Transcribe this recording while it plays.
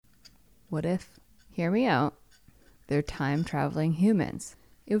what if, hear me out, they're time traveling humans?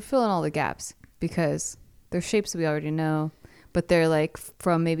 It would fill in all the gaps because they're shapes that we already know, but they're like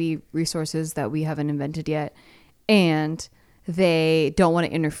from maybe resources that we haven't invented yet. And they don't want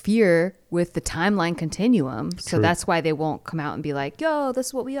to interfere with the timeline continuum. So that's why they won't come out and be like, yo, this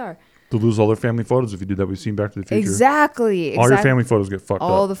is what we are. They'll lose all their family photos if you do that. We've seen Back to the Future. Exactly. All your family photos get fucked up.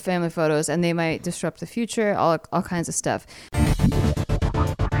 All the family photos. And they might disrupt the future. All kinds of stuff.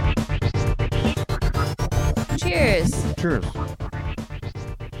 Cheers. Cheers.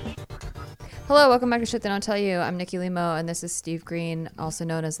 Hello, welcome back to Shit They Don't Tell You. I'm Nikki Limo, and this is Steve Green, also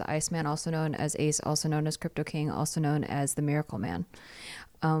known as the Iceman, also known as Ace, also known as Crypto King, also known as the Miracle Man.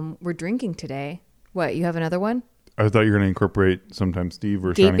 We're drinking today. What, you have another one? I thought you were going to incorporate sometime Steve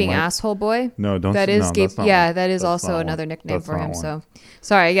or Gaping Shining Light. Asshole Boy? No, don't. That is no, gape. not Yeah, one. that is That's also another nickname That's for him. one. So,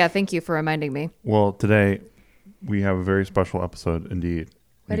 sorry. Yeah, thank you for reminding me. Well, today we have a very special episode indeed.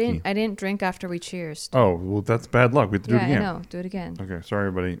 I didn't drink after we cheersed. Oh, well, that's bad luck. We have to do it again. Yeah, I know. Do it again. Okay, sorry,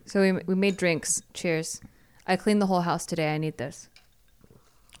 everybody. So we made drinks. Cheers. I cleaned the whole house today. I need this.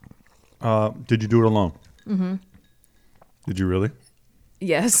 Did you do it alone? Mm-hmm. Did you really?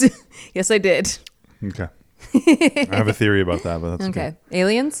 Yes. Yes, I did. Okay. I have a theory about that, but that's okay.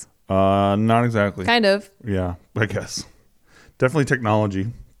 Aliens? Not exactly. Kind of. Yeah, I guess. Definitely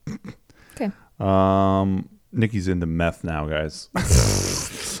technology. Okay. Nikki's into meth now, guys.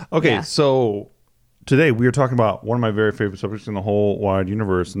 Okay, So today we are talking about one of my very favorite subjects in the whole wide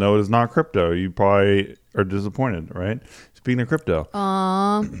universe. No, it is not crypto. You probably are disappointed, right? Speaking of crypto,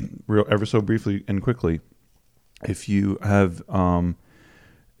 ever so briefly and quickly, if you have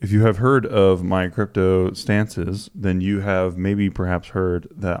heard of my crypto stances, then you have perhaps heard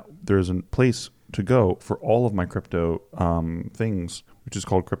that there's a place to go for all of my crypto things, which is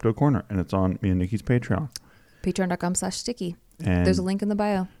called Crypto Corner, and it's on me and Nikki's Patreon. Patreon.com/sticky. And there's a link in the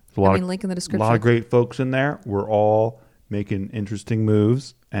bio. Link in the description. A lot of great folks in there. We're all making interesting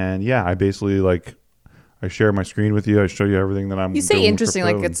moves. And yeah, I basically I share my screen with you. I show you everything that I'm doing. You say interesting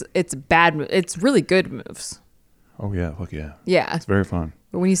like it's bad. It's really good moves. Oh yeah, fuck yeah. Yeah. It's very fun.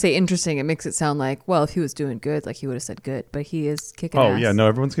 But when you say interesting, it makes it sound like, well, if he was doing good, like he would have said good. But he is kicking ass. Oh yeah, no,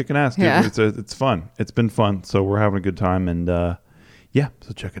 everyone's kicking ass, dude. Yeah. It's fun. It's been fun. So we're having a good time, and yeah,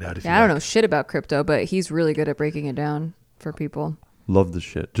 so check it out if you I don't know shit about crypto, but he's really good at breaking it down for people. Love this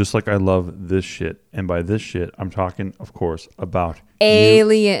shit. Just like I love this shit. And by this shit, I'm talking, of course, about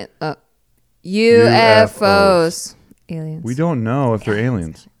UFOs. Aliens. We don't know if they're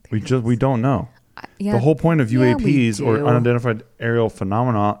aliens. We don't know. The whole point of UAPs or unidentified aerial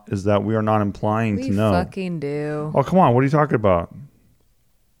phenomena is that we are not implying to know. We fucking do. Oh, come on. What are you talking about?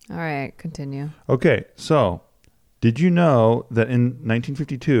 All right, continue. Okay, so did you know that in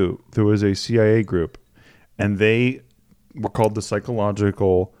 1952 there was a CIA group, and they were called the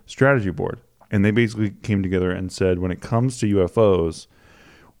Psychological Strategy Board, and they basically came together and said, when it comes to UFOs,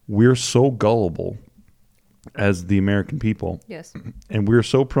 we're so gullible as the American people. Yes. And we're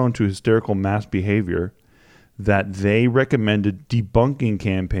so prone to hysterical mass behavior that they recommended debunking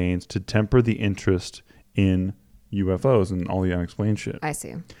campaigns to temper the interest in UFOs and all the unexplained shit. I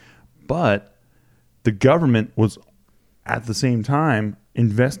see. But the government was at the same time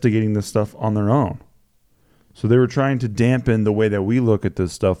investigating this stuff on their own. So they were trying to dampen the way that we look at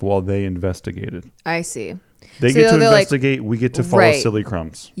this stuff while they investigated. I see. They get to investigate. We get to follow silly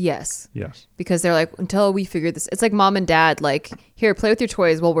crumbs. Yes. Yes. Because they're like, until we figure this, it's like mom and dad, like, here, play with your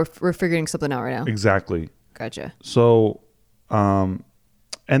toys while we're figuring something out right now. Exactly. Gotcha. So, and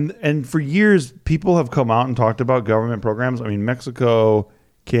for years, people have come out and talked about government programs. I mean, Mexico,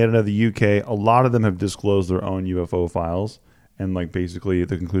 Canada, the UK, a lot of them have disclosed their own UFO files. And basically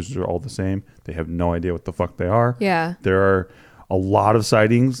the conclusions are all the same. They have no idea what the fuck they are. Yeah. There are a lot of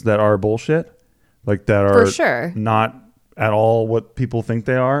sightings that are bullshit. That are for sure not at all what people think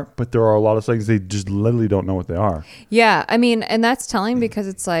they are. But there are a lot of sightings they just literally don't know what they are. Yeah. I mean, and that's telling because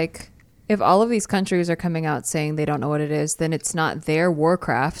it's like, if all of these countries are coming out saying they don't know what it is, then it's not their war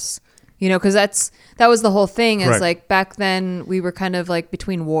crafts. Because that was the whole thing. Is right. Back then we were kind of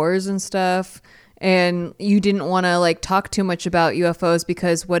between wars and stuff. And you didn't want to talk too much about UFOs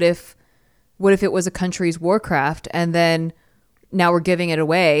because what if it was a country's warcraft and then now we're giving it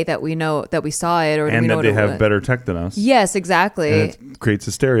away that we know that we saw it and that they have better tech than us. Yes, exactly. And it creates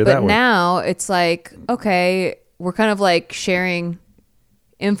hysteria that way. But now it's okay, we're kind of sharing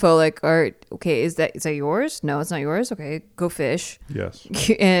info is that yours? No, it's not yours. Okay, go fish. Yes.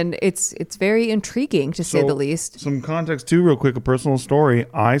 And it's very intriguing to say the least. Some context too, real quick, a personal story.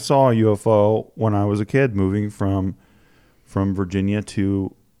 I saw a UFO when I was a kid moving from Virginia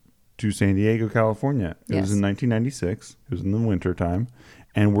to San Diego, California. It was in 1996. It was in the winter time.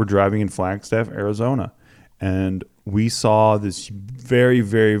 and we're driving in Flagstaff, Arizona, and we saw this very,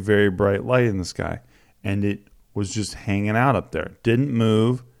 very, very bright light in the sky, and it was just hanging out up there. Didn't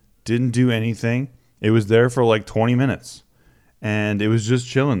move, didn't do anything. It was there for like 20 minutes, and it was just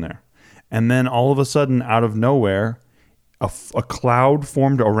chilling there. And then all of a sudden, out of nowhere, a cloud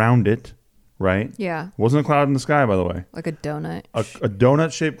formed around it, right? Yeah. It wasn't a cloud in the sky, by the way. Like a donut. A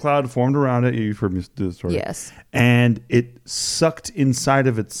donut-shaped cloud formed around it. You've heard me do this story. Yes. And it sucked inside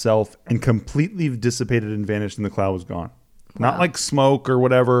of itself and completely dissipated and vanished, and the cloud was gone. Wow. Not like smoke or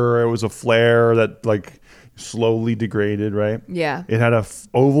whatever. It was a flare that like slowly degraded, right? Yeah. It had a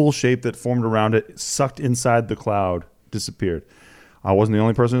oval shape that formed around it, sucked inside the cloud, disappeared. I wasn't the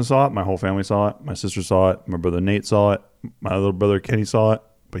only person who saw it. My whole family saw it. My sister saw it. My brother Nate saw it. My little brother Kenny saw it,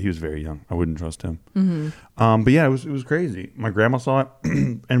 but he was very young. I wouldn't trust him. Mm-hmm. But yeah, it was crazy. My grandma saw it,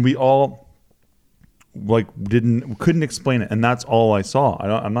 and we all like couldn't explain it, and that's all I saw.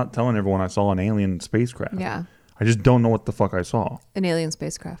 I'm not telling everyone I saw an alien spacecraft. Yeah. I just don't know what the fuck I saw. An alien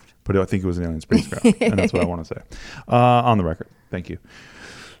spacecraft. But I think it was an alien spacecraft, and that's what I want to say on the record. Thank you.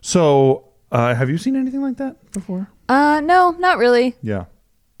 So, have you seen anything like that before? No, not really. Yeah.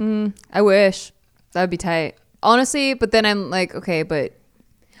 I wish. That would be tight. Honestly, but then I'm like, okay, but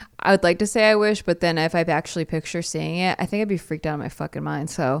I would like to say I wish, but then if I actually picture seeing it, I think I'd be freaked out of my fucking mind.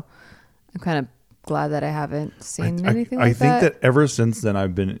 So I'm kind of glad that I haven't seen anything like that. I think that ever since then,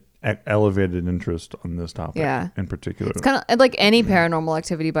 I've been elevated interest on this topic in particular. It's kind of like any paranormal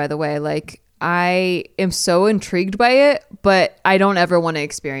activity, by the way. Like, I am so intrigued by it, but I don't ever want to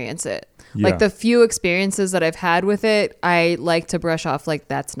experience it. Yeah. Like the few experiences that I've had with it, I like to brush off like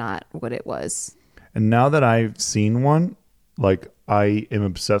that's not what it was. And now that I've seen one, like I am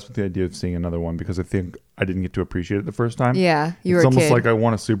obsessed with the idea of seeing another one because I think I didn't get to appreciate it the first time. Yeah, it's almost like I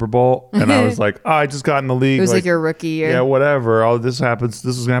won a Super Bowl and I was like, oh, I just got in the league. It was like your rookie year. Yeah, whatever. Oh, this happens.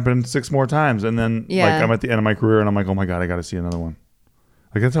 This is gonna happen 6 more times, and then like I'm at the end of my career and I'm like, oh my god, I got to see another one.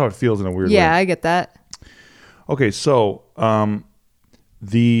 Like that's how it feels in a weird way. Yeah, I get that. Okay, so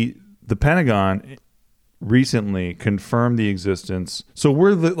the Pentagon recently confirmed the existence. So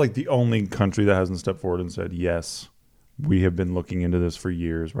we're the only country that hasn't stepped forward and said, yes, we have been looking into this for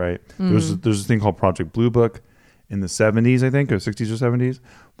years, right? There's this thing called Project Blue Book in the 70s, I think, or 60s or 70s,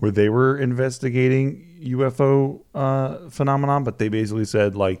 where they were investigating UFO phenomenon, but they basically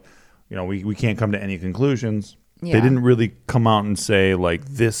said, like, you know, we can't come to any conclusions. Yeah. They didn't really come out and say, like,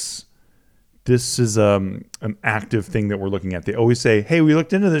 this is an active thing that we're looking at. They always say, hey, we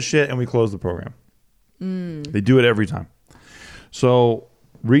looked into this shit and we closed the program. They do it every time. So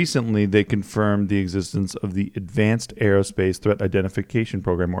recently they confirmed the existence of the Advanced Aerospace Threat Identification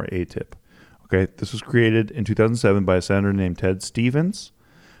Program, or ATIP. Okay, this was created in 2007 by a senator named Ted Stevens,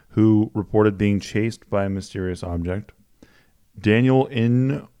 who reported being chased by a mysterious object. Daniel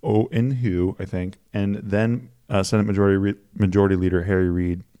Inhu, I think, and then Senate Majority Leader Harry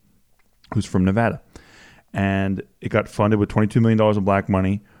Reid, who's from Nevada. And it got funded with $22 million of black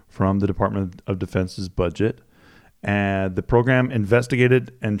money from the Department of Defense's budget. And the program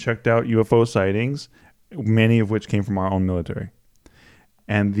investigated and checked out UFO sightings, many of which came from our own military.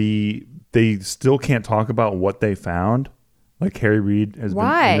 And they still can't talk about what they found. Like Harry Reid has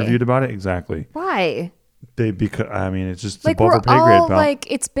been interviewed about it. Exactly. Why? Because it's just like above our pay grade, pal.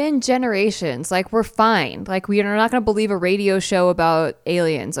 Like, it's been generations. Like, we're fine. Like, we are not going to believe a radio show about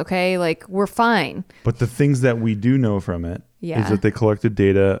aliens, okay? Like, we're fine. But the things that we do know from it is that they collected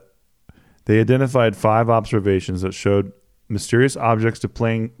data. They identified 5 observations that showed mysterious objects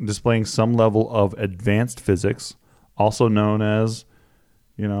displaying some level of advanced physics, also known as,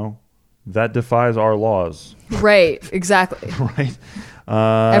 that defies our laws. Right, exactly. Right.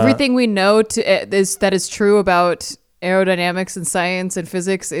 Everything we know that is true about aerodynamics and science and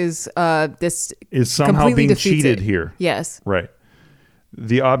physics is somehow being cheated here. Yes. Right.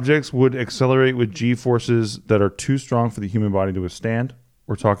 The objects would accelerate with G forces that are too strong for the human body to withstand.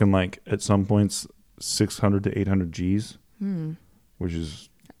 We're talking like at some points 600 to 800 Gs, which is...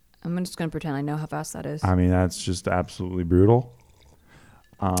 I'm just going to pretend I know how fast that is. I mean, that's just absolutely brutal.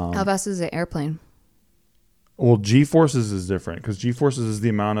 How fast is an airplane? Well, G-forces is different because G-forces is the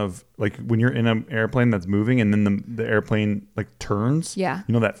amount of, like, when you're in an airplane that's moving and then the airplane, like, turns. Yeah.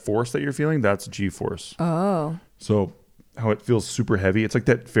 You know that force that you're feeling? That's G-force. Oh. So how it feels super heavy. It's like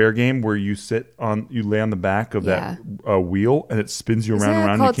that fair game where you lay on the back of that wheel and it spins you around and around.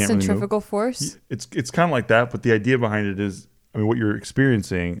 Isn't that called centrifugal force? It's kind of like that, but the idea behind it is, what you're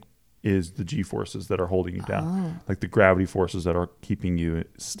experiencing is the G-forces that are holding you down. Like the gravity forces that are keeping you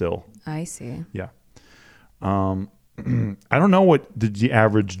still. I see. Yeah. I don't know what the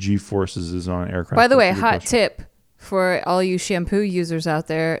average G-forces is on an aircraft. By the way, hot tip For all you shampoo users out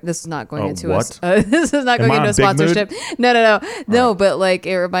there, this is not going into what? this is not Am going I into on a Big Mood? sponsorship. No. Right. But like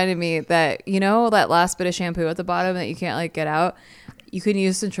it reminded me that that last bit of shampoo at the bottom that you can't like get out. You can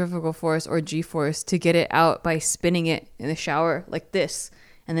use centrifugal force or G-force to get it out by spinning it in the shower like this,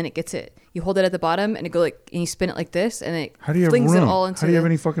 and then it gets it. You hold it at the bottom, and and you spin it like this, and it flings it all into. How do you have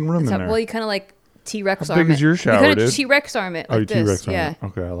any fucking room in there? Well, you kind of like T-Rex arm it. How big is your shower, you kind dude? of T-Rex arm it like this. T-Rex arm yeah. it.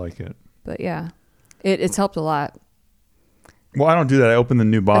 Okay, I like it. But yeah, it's helped a lot. Well, I don't do that. I open the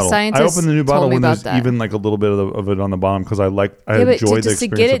new bottle. I open the new bottle when there's even like a little bit of it on the bottom because I enjoy the experience to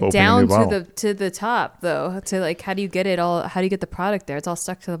get it of down opening a new bottle. to the top though. To like, how do you get it all? How do you get the product there? It's all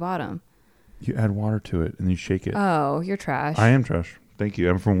stuck to the bottom. You add water to it and you shake it. Oh, you're trash. I am trash. Thank you.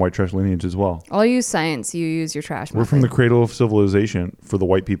 I'm from white trash lineage as well. I'll use science. You use your trash. We're from the cradle of civilization for the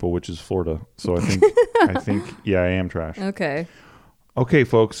white people, which is Florida. So I think I am trash. Okay,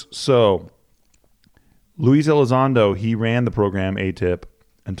 folks. So Luis Elizondo, he ran the program ATIP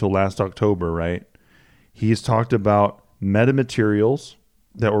until last October, right? He has talked about metamaterials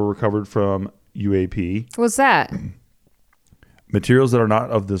that were recovered from UAP. What's that? Materials that are not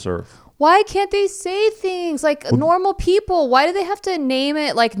of this earth. Why can't they say things like normal people? Why do they have to name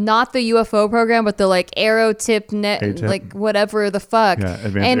it like not the UFO program, but the like arrow tip net, ATIP. like whatever the fuck? Yeah,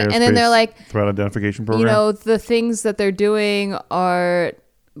 and then they're like threat identification program. The things that they're doing are,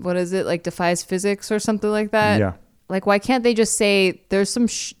 what is it, like defies physics or something like that? Yeah. Like, why can't they just say there's some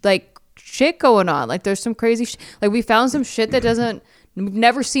shit going on? Like there's some crazy like we found some shit that we've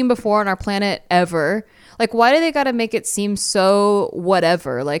never seen before on our planet ever. Like, why do they got to make it seem so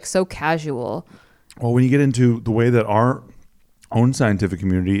whatever, like so casual? Well, when you get into the way that our own scientific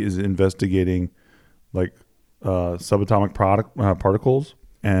community is investigating like subatomic particles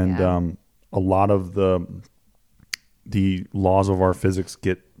and a lot of the laws of our physics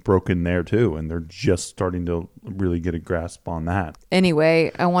get broken there too, and they're just starting to really get a grasp on that.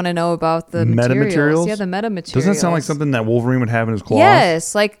 Anyway, I want to know about the metamaterials. Yeah, the metamaterials. Doesn't that sound like something that Wolverine would have in his claws?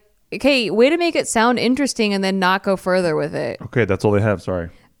 Yes, like, okay, way to make it sound interesting and then not go further with it. Okay, that's all they have. Sorry.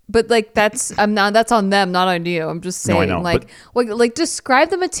 But like that's on them, not on you. I'm just saying, no, I know, like describe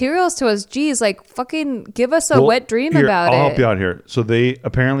the materials to us. Geez, like fucking give us a wet dream about it. I'll help you out here. So they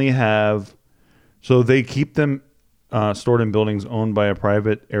apparently they keep them stored in buildings owned by a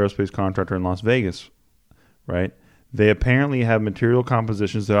private aerospace contractor in Las Vegas, right? They apparently have material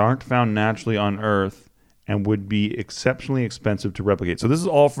compositions that aren't found naturally on Earth and would be exceptionally expensive to replicate. So this is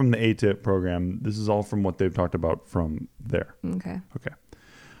all from the ATIP program. This is all from what they've talked about from there. Okay.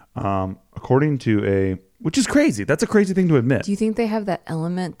 According to which is crazy. That's a crazy thing to admit. Do you think they have that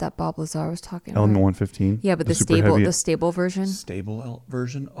element that Bob Lazar was talking Element about? 115? Yeah, but the stable version? Stable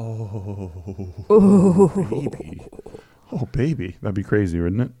version? Oh. Ooh. Baby. Oh, baby. That'd be crazy,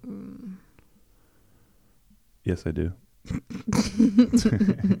 wouldn't it? Yes, I do.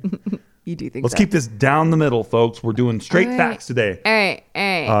 You do think Let's keep this down the middle, folks. We're doing straight facts today. All right.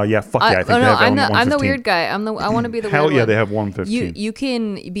 Yeah, fuck yeah. I think they have I'm the weird guy. I want to be the weird one. Hell yeah, they have 115. You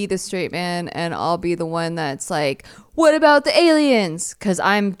can be the straight man, and I'll be the one that's like, what about the aliens? Because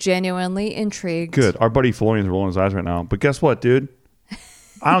I'm genuinely intrigued. Good. Our buddy Florian's rolling his eyes right now. But guess what, dude?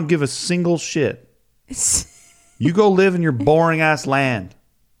 I don't give a single shit. You go live in your boring ass land.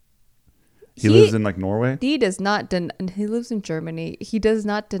 He lives in like Norway. He does not. He lives in Germany. He does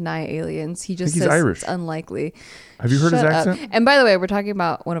not deny aliens. He just says he's Irish. It's unlikely. Have you heard his accent? And by the way, we're talking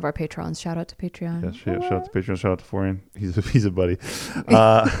about one of our patrons. Shout out to Patreon. Yes, shout out to Patreon. Shout out to Florian. He's a buddy.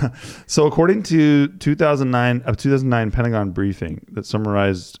 So according to 2009 Pentagon briefing that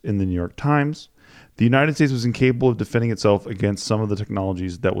summarized in the New York Times, the United States was incapable of defending itself against some of the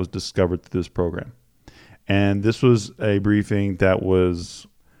technologies that was discovered through this program. And this was a briefing that was,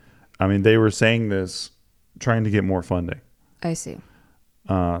 they were saying this trying to get more funding. I see.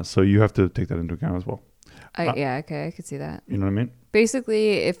 So you have to take that into account as well. Okay, I could see that. You know what I mean?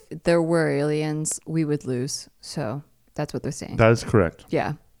 Basically, if there were aliens, we would lose. So that's what they're saying. That is correct.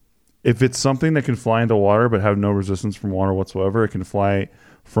 Yeah. If it's something that can fly into water but have no resistance from water whatsoever, it can fly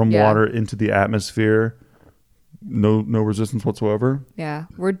from water into the atmosphere. No resistance whatsoever. Yeah,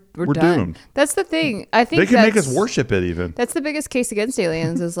 we're done. Doomed. That's the thing. I think they can make us worship it. Even that's the biggest case against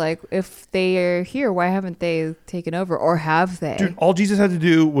aliens is like, if they are here, why haven't they taken over, or have they? Dude, all Jesus had to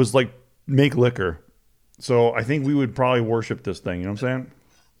do was like make liquor. So I think we would probably worship this thing. You know what I'm saying?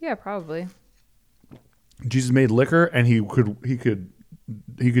 Yeah, probably. Jesus made liquor, and he could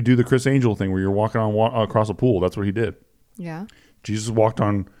do the Chris Angel thing where you're walking on across a pool. That's what he did. Yeah. Jesus walked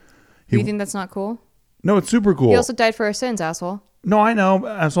on. Do you think that's not cool? No, it's super cool. He also died for our sins, asshole. No, I know,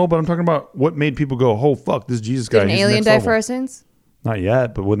 asshole, but I'm talking about what made people go, oh, fuck, this Jesus guy. Did an alien die for our sins? Not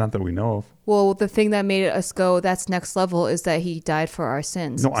yet, but not that we know of. Well, the thing that made us go, that's next level, is that he died for our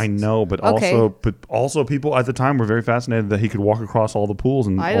sins. No, I know, but Okay. also people at the time were very fascinated that he could walk across all the pools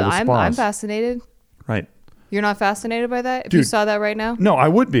and all the spas. I'm fascinated. Right. You're not fascinated by that? If Dude, you saw that right now? No, I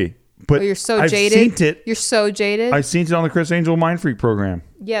would be. But you're so I've jaded. Seen it. You're so jaded. I've seen it on the Chris Angel Mind Freak program.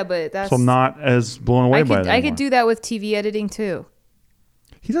 Yeah, but that's... So I'm not as blown away by it anymore. I could do that with TV editing too.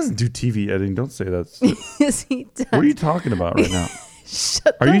 He doesn't do TV editing. Don't say that. Yes, he does. What are you talking about right now?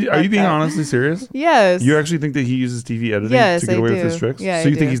 Shut Are you being honestly serious? Yes. You actually think that he uses TV editing to get away with his tricks? Yeah, so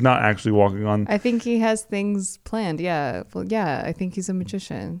you think he's not actually walking on... I think he has things planned. Yeah. Well, yeah, I think he's a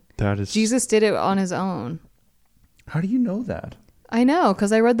magician. That is... Jesus did it on his own. How do you know that? I know,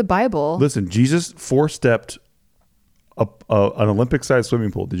 because I read the Bible. Listen, Jesus four-stepped an Olympic-sized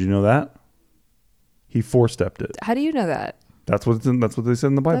swimming pool. Did you know that? He four-stepped it. How do you know that? That's what they said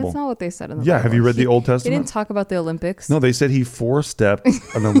in the Bible. That's not what they said in the Bible. Yeah, have you read the Old Testament? He didn't talk about the Olympics. No, they said he four-stepped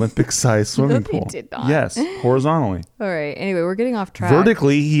an Olympic-sized swimming pool. He did not. Yes, horizontally. All right. Anyway, we're getting off track.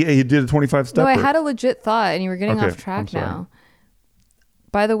 Vertically, he did a 25-stepper. No, I had a legit thought, and you were getting Okay, off track I'm sorry. now.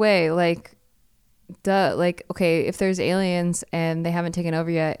 By the way, okay, if there's aliens and they haven't taken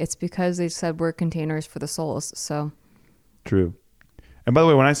over yet, it's because they said we're containers for the souls. So True. And by the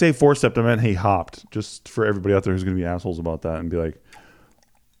way, when I say four-stepped, I meant he hopped. Just for everybody out there who's going to be assholes about that and be like,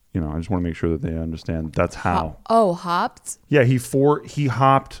 I just want to make sure that they understand that's how. Hopped? Yeah, he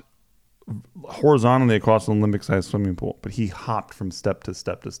hopped horizontally across an Olympic-sized swimming pool, but he hopped from step to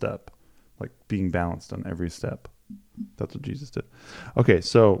step to step, like being balanced on every step. That's what Jesus did. Okay,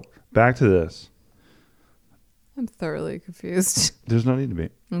 so back to this. I'm thoroughly confused. There's no need to be.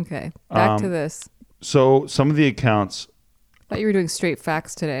 Okay, back to this. So some of the accounts... I thought you were doing straight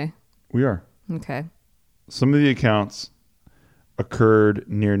facts today. We are. Okay. Some of the accounts occurred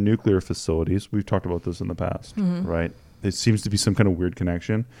near nuclear facilities. We've talked about this in the past, right? There seems to be some kind of weird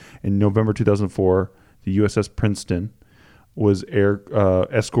connection. In November 2004, the USS Princeton was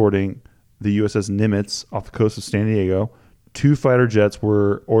escorting the USS Nimitz off the coast of San Diego. 2 fighter jets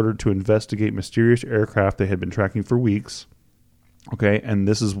were ordered to investigate mysterious aircraft they had been tracking for weeks. Okay, and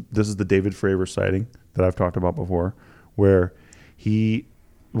this is the David Fravor sighting that I've talked about before, where he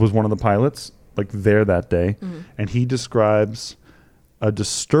was one of the pilots, there that day, and he describes a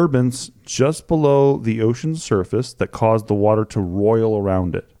disturbance just below the ocean's surface that caused the water to roil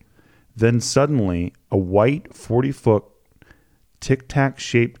around it. Then suddenly, a white 40-foot tic-tac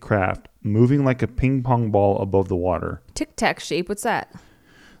shaped craft moving like a ping pong ball above the water. Tic-tac shape? What's that?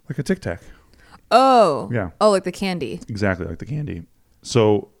 Like a tic-tac. Oh. Yeah. Oh, like the candy. Exactly, like the candy.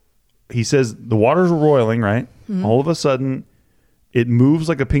 So he says the water's roiling, right? All of a sudden, it moves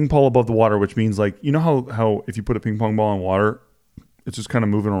like a ping pong above the water, which means how if you put a ping pong ball in water, it's just kind of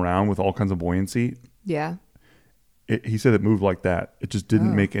moving around with all kinds of buoyancy. Yeah. He said it moved like that. It just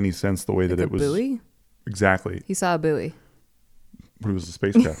didn't make any sense the way that it was. Buoy? Exactly. He saw a buoy. But it was a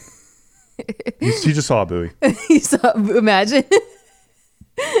spacecraft. he just saw a buoy. He saw. Imagine.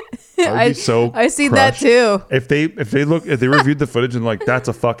 I would be so I seen crushed. that too. If they reviewed the footage and that's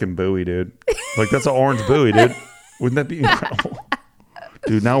a fucking buoy, dude. That's an orange buoy, dude. Wouldn't that be incredible?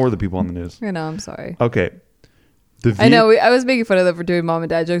 Dude, now we're the people on the news. I know, I'm sorry. Okay. I know, I was making fun of them for doing mom and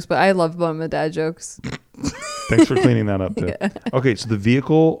dad jokes, but I love mom and dad jokes. Thanks for cleaning that up, too. Yeah. Okay, so the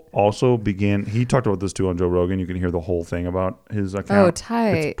vehicle also began... He talked about this, too, on Joe Rogan. You can hear the whole thing about his account. Oh,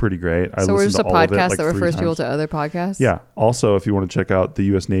 tight. It's pretty great. So we're just a podcast that refers 3 people times. to other podcasts? Yeah. Also, if you want to check out the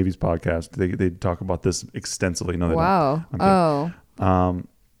U.S. Navy's podcast, they talk about this extensively. No, they wow. don't. Okay. Oh.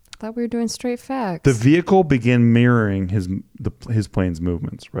 I thought we were doing straight facts. The vehicle began mirroring his plane's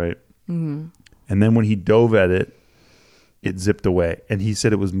movements, right? Mm-hmm. And then when he dove at it, it zipped away. And he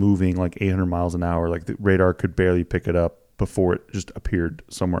said it was moving 800 miles an hour. The radar could barely pick it up before it just appeared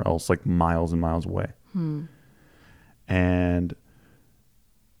somewhere else, miles and miles away. And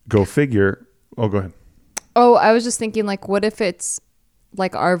go figure. Oh, go ahead. Oh, I was just thinking, what if it's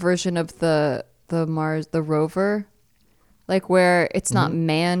our version of the Mars, the rover? Where it's not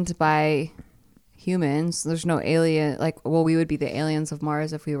manned by humans. There's no alien. We would be the aliens of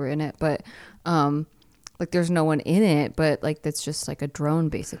Mars if we were in it. But, there's no one in it. But, that's just a drone,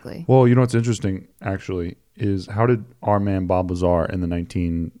 basically. Well, you know what's interesting, actually, is how did our man Bob Lazar in the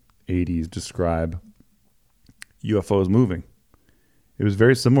 1980s describe UFOs moving? It was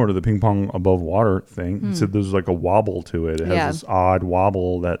very similar to the ping pong above water thing. He said there's a wobble to it. It has this odd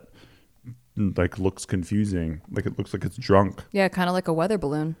wobble that looks confusing. It looks like it's drunk. Yeah, kind of like a weather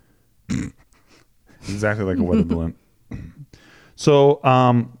balloon. Exactly like a weather balloon. So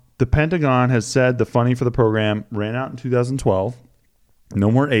the Pentagon has said the funding for the program ran out in 2012. No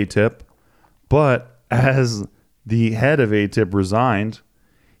more ATIP. But as the head of ATIP resigned.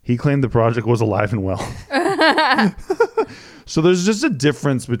 He claimed the project was alive and well. So there's just a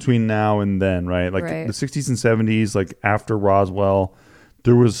difference between now and then, right? Like the 60s and 70s, like after Roswell,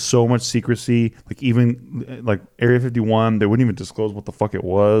 there was so much secrecy. Like even like Area 51, they wouldn't even disclose what the fuck it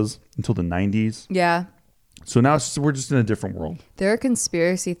was until the 90s. Yeah. So now we're just in a different world. There are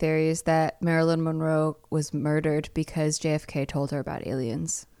conspiracy theories that Marilyn Monroe was murdered because JFK told her about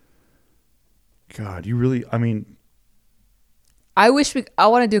aliens. God, you really, I mean... I want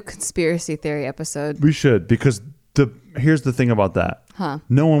to do a conspiracy theory episode. We should, because here's the thing about that.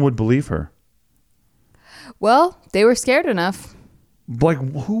 No one would believe her. Well, they were scared enough. Like,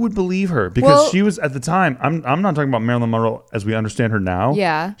 who would believe her? Because she was, at the time, I'm not talking about Marilyn Monroe as we understand her now.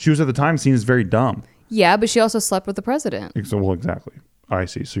 Yeah. She was at the time seen as very dumb. Yeah, but she also slept with the president. Well, exactly. I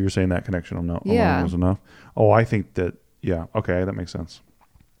see. So you're saying that connection alone was enough? Oh, I think that, yeah. Okay, that makes sense.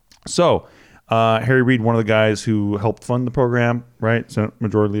 So, Harry Reid, one of the guys who helped fund the program, right? Senate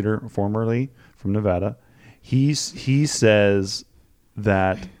Majority Leader, formerly from Nevada. He says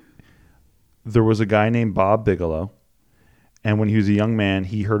that there was a guy named Bob Bigelow, and when he was a young man,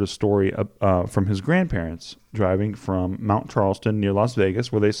 he heard a story from his grandparents driving from Mount Charleston near Las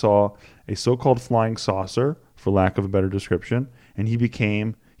Vegas, where they saw a so-called flying saucer, for lack of a better description, and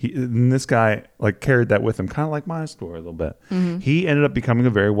and this guy like carried that with him, kind of like my story a little bit. Mm-hmm. He ended up becoming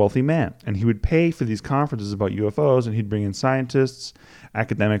a very wealthy man, and he would pay for these conferences about UFOs, and he'd bring in scientists,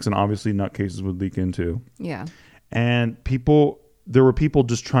 academics, and obviously nutcases would leak into. Yeah. And there were people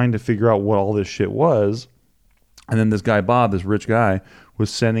just trying to figure out what all this shit was. And then this guy, Bob, this rich guy, was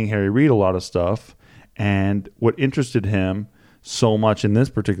sending Harry Reid a lot of stuff. And what interested him so much in this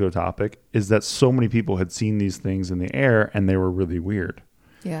particular topic is that so many people had seen these things in the air, and they were really weird.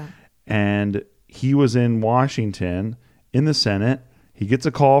 Yeah. And he was in Washington in the Senate. He gets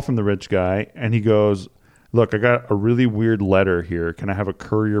a call from the rich guy, and he goes, "Look, I got a really weird letter here. Can I have a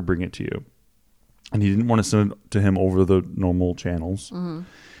courier bring it to you?" And he didn't want to send it to him over the normal channels. Mm-hmm.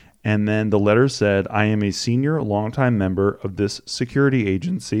 And then the letter said, "I am a senior, longtime member of this security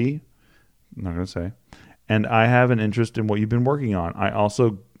agency." I'm not going to say. "And I have an interest in what you've been working on. I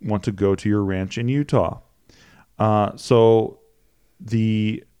also want to go to your ranch in Utah." So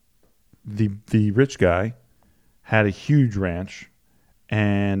the rich guy had a huge ranch,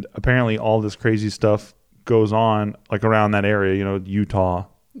 and apparently all this crazy stuff goes on like around that area, Utah,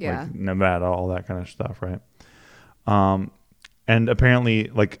 like Nevada, all that kind of stuff, right? And apparently,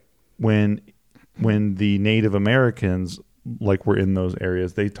 like when the Native Americans like were in those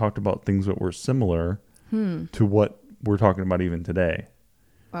areas, they talked about things that were similar to what we're talking about even today.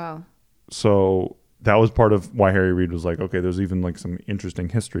 Wow. So that was part of why Harry Reid was like, okay, there's even like some interesting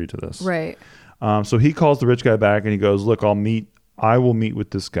history to this. Right. So he calls the rich guy back and he goes, "Look, I will meet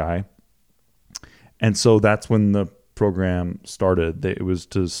with this guy." And so that's when the program started. It was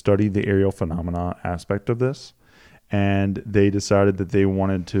to study the aerial phenomena aspect of this. And they decided that they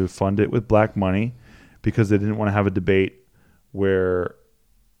wanted to fund it with black money because they didn't want to have a debate where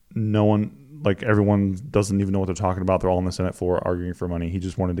everyone doesn't even know what they're talking about. They're all on the Senate floor arguing for money. He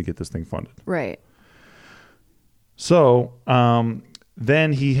just wanted to get this thing funded. Right. So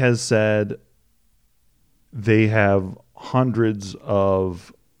then he has said they have hundreds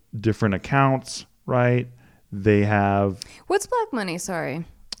of different accounts, right? They have... What's black money? Sorry.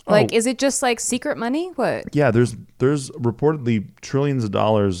 Like, is it just like secret money? What? Yeah, there's reportedly trillions of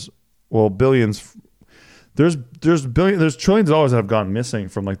dollars, well, billions. There's trillions of dollars that have gone missing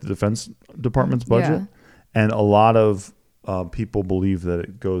from like the Defense Department's budget, and a lot of people believe that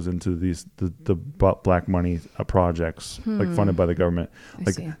it goes into the black money projects like funded by the government.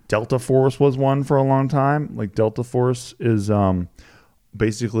 Like Delta Force was one for a long time. Like Delta Force is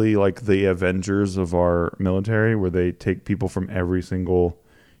basically like the Avengers of our military, where they take people from every single.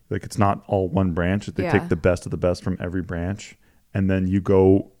 Like it's not all one branch. They take the best of the best from every branch. And then you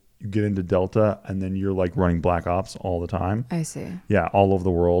get into Delta, and then you're like running black ops all the time. I see. Yeah. All over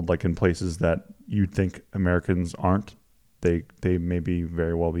the world, like in places that you'd think Americans aren't. They maybe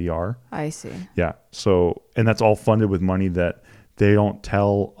very well are. I see. Yeah. So, and that's all funded with money that they don't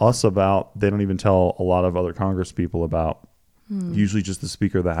tell us about. They don't even tell a lot of other Congress people about. Usually just the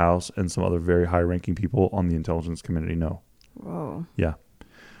Speaker of the House and some other very high ranking people on the intelligence community know. Whoa. Yeah.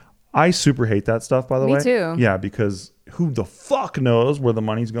 I super hate that stuff, by the way. Me too. Yeah, because who the fuck knows where the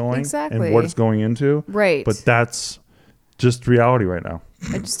money's going and what it's going into? Right. But that's just reality right now.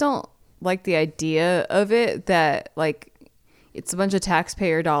 I just don't like the idea of it that like it's a bunch of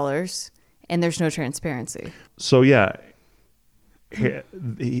taxpayer dollars and there's no transparency. So yeah, Harry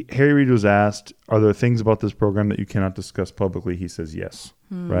Reid was asked, "Are there things about this program that you cannot discuss publicly?" He says yes.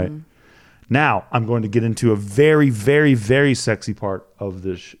 Right. Now, I'm going to get into a very, very, very sexy part of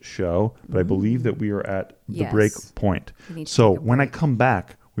this show, but I believe that we are at the break point. So when I come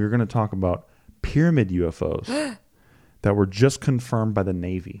back, we're going to talk about pyramid UFOs that were just confirmed by the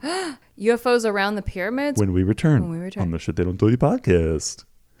Navy. UFOs around the pyramids? When we return on the Shit They Don't Tell You podcast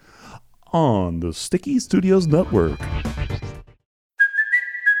on the Sticky Studios Network.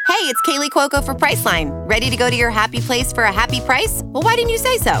 Hey, it's Kaylee Cuoco for Priceline. Ready to go to your happy place for a happy price? Well, why didn't you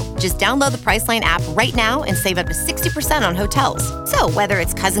say so? Just download the Priceline app right now and save up to 60% on hotels. So whether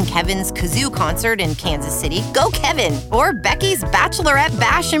it's Cousin Kevin's Kazoo Concert in Kansas City, go Kevin, or Becky's Bachelorette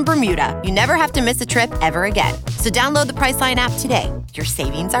Bash in Bermuda, you never have to miss a trip ever again. So download the Priceline app today. Your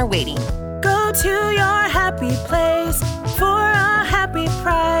savings are waiting. Go to your happy place for a happy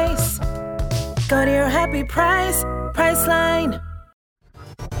price. Go to your happy price, Priceline.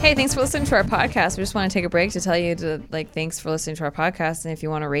 Hey, thanks for listening to our podcast. We just want to take a break to tell you thanks for listening to our podcast. And if you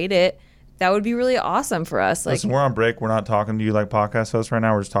want to rate it, that would be really awesome for us. Listen, we're on break. We're not talking to you like podcast hosts right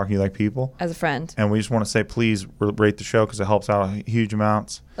now. We're just talking to you like people. As a friend. And we just want to say, please rate the show because it helps out huge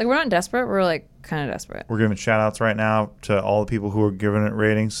amounts. Like, we're not desperate. We're kind of desperate. We're giving shout outs right now to all the people who are giving it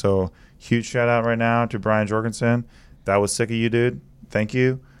ratings. So huge shout out right now to Brian Jorgensen. That was sick of you, dude. Thank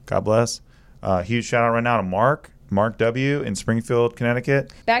you. God bless. Huge shout out right now to Mark W. in Springfield,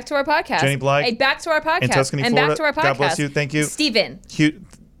 Connecticut. Back to our podcast. Jenny Blythe. Hey, back to our podcast. In Tuscany, and Florida. Back to our podcast. God bless you. Thank you. Steven.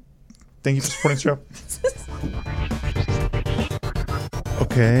 Thank you for supporting the show.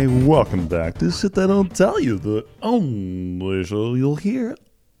 Okay, welcome back to Shit They Don't Tell You, the only show you'll hear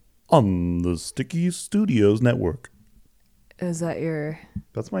on the Sticky Studios Network. Is that your...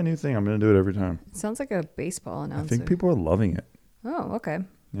 That's my new thing. I'm going to do it every time. It sounds like a baseball announcer. I think people are loving it. Oh, okay.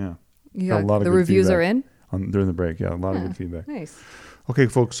 Yeah. A lot of the reviews are in? During the break, yeah. A lot of good feedback. Nice. Okay,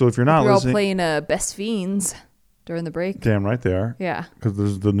 folks, so if you're not listening... We're all playing Best Fiends during the break. Damn right they are. Yeah. Because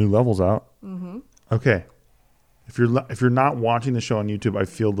there's the new levels out. Mm-hmm. Okay. If you're not watching the show on YouTube, I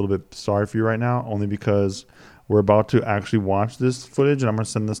feel a little bit sorry for you right now, only because we're about to actually watch this footage, and I'm going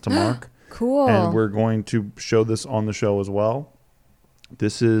to send this to Mark. Cool. And we're going to show this on the show as well.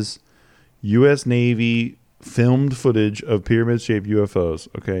 This is U.S. Navy filmed footage of pyramid-shaped UFOs.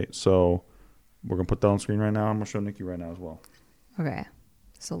 Okay, so we're going to put that on screen right now. I'm going to show Nikki right now as well. Okay.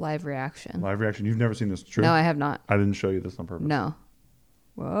 So live reaction. Live reaction. You've never seen this, true? No, I have not. I didn't show you this on purpose. No.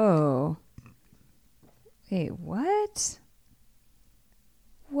 Whoa. Wait, what?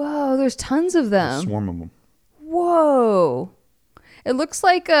 Whoa, there's tons of them. A swarm of them. Whoa. It looks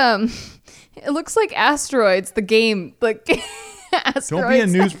like Asteroids, the game. Like Asteroids. Don't be a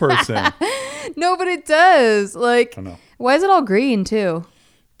news person. No, but it does. Like, I know. Why is it all green too?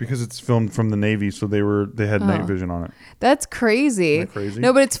 Because it's filmed from the Navy, so they had night vision on it. That's crazy. Isn't that crazy?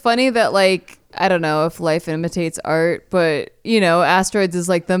 No, but it's funny that, like, I don't know if life imitates art, but, Asteroids is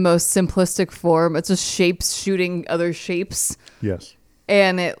like the most simplistic form. It's just shapes shooting other shapes. Yes.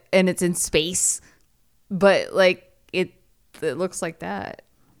 And it's in space. But, like, it looks like that.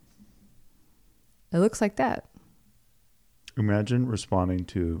 It looks like that. Imagine responding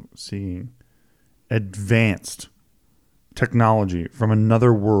to seeing advanced technology from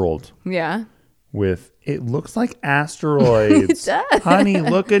another world. Yeah. With, it looks like asteroids. It does. Honey,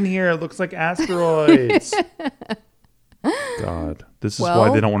 look in here. It looks like asteroids. God. This is why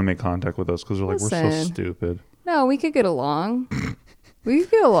they don't want to make contact with us, because they're like, we're so stupid. No, we could get along. We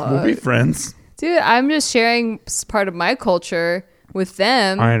could get along. We'll be friends. Dude, I'm just sharing part of my culture with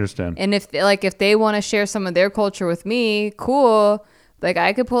them. I understand. And if they want to share some of their culture with me, cool. Like,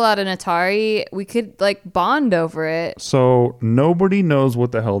 I could pull out an Atari. We could, like, bond over it. So nobody knows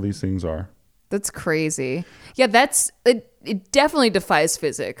what the hell these things are. That's crazy. Yeah, it definitely defies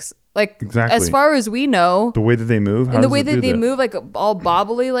physics. Like, exactly. As far as we know. The way that they move? And the way that they move, like, all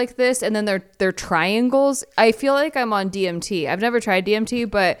bobbly like this, and then they're triangles. I feel like I'm on DMT. I've never tried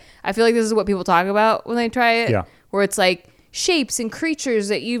DMT, but I feel like this is what people talk about when they try it. Yeah. Where it's like shapes and creatures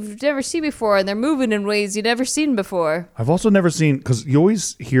that you've never seen before, and they're moving in ways you've never seen before. I've also never seen, because you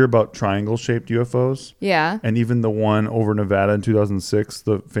always hear about triangle-shaped UFOs. Yeah. And even the one over Nevada in 2006,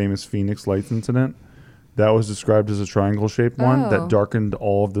 the famous Phoenix Lights incident, that was described as a triangle-shaped one that darkened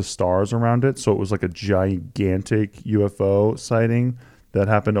all of the stars around it. So it was like a gigantic UFO sighting that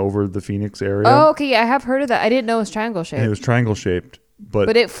happened over the Phoenix area. Oh, okay. Yeah, I have heard of that. I didn't know it was triangle-shaped. And it was triangle-shaped.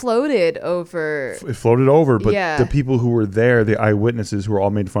 But it floated over. It floated over, but yeah. The people who were there, the eyewitnesses who were all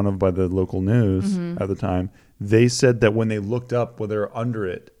made fun of by the local news at the time, they said that when they looked up, when they were under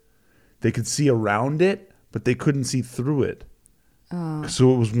it, they could see around it, but they couldn't see through it. Oh.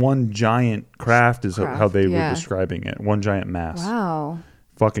 So it was one giant craft is how they were describing it. One giant mass. Wow.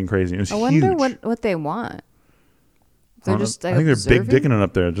 Fucking crazy. It was huge. I wonder what they want. They're just like I think observing? they're big dicking it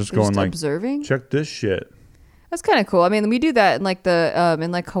up there, just They're going just like, observing. check this shit. That's kind of cool. I mean, we do that in like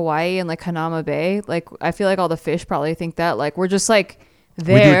in like Hawaii and like Hanama Bay. Like, I feel like all the fish probably think that like we're just like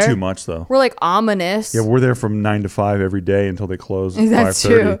there. We do it too much though. We're like ominous. Yeah, we're there from 9 to 5 every day until they close at That's 5:30.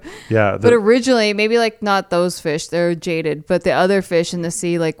 true. Yeah, But originally, maybe like not those fish, they're jaded, but the other fish in the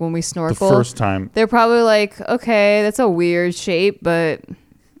sea, like when we the snorkel, first time they're probably like, okay, that's a weird shape, but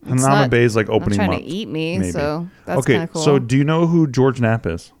Hanama Bay is like opening trying month. to eat me, maybe. so that's okay. kind of cool. So do you know who George Knapp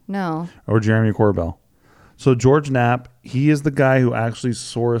is? No. Or Jeremy Corbell? So George Knapp, he is the guy who actually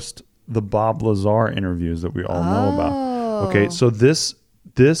sourced the Bob Lazar interviews that we all know about. Okay, so this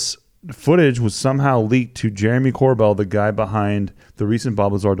footage was somehow leaked to Jeremy Corbell, the guy behind the recent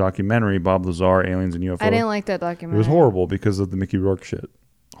Bob Lazar documentary, Bob Lazar, Aliens and UFOs. I didn't like that documentary. It was horrible because of the Mickey Rourke shit.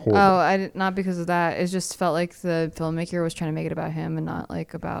 Horrible. Oh, not because of that. It just felt like the filmmaker was trying to make it about him and not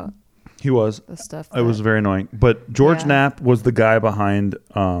like about He was. the stuff. It was very annoying. But George Yeah. Knapp was the guy behind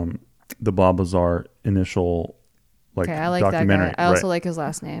the Bob Lazar initial okay, I like documentary. that guy. I also like his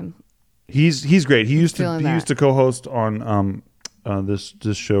last name. He's great. He used Feeling that. to co-host on this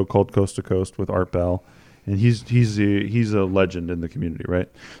show called Coast to Coast with Art Bell, and he's a legend in the community, right?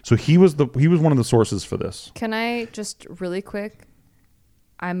 So he was one of the sources for this. Can I just really quick?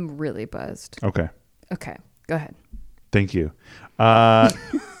 I'm really buzzed. Okay, Go ahead. thank you.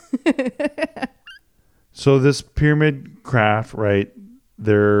 So this pyramid craft, right?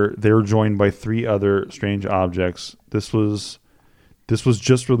 They're joined by 3 other strange objects. This was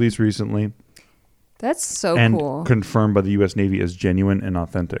just released recently. That's so and cool. confirmed by the U.S. Navy as genuine and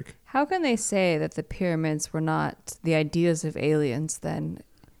authentic. How can they say that the pyramids were not the ideas of aliens then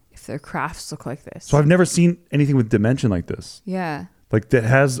if their crafts look like this? So I've never seen anything with dimension like this. Yeah. Like that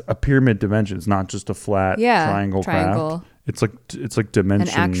has a pyramid dimension. It's not just a flat triangle craft. It's like dimension.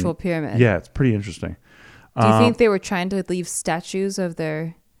 An actual pyramid. Yeah, it's pretty interesting. Do you think they were trying to leave statues of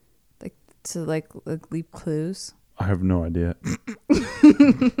their to leave clues? I have no idea.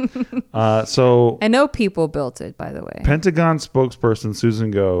 So I know people built it, by the way. Pentagon spokesperson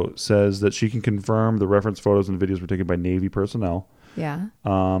Susan Go says that she can confirm the reference photos and videos were taken by Navy personnel. Yeah.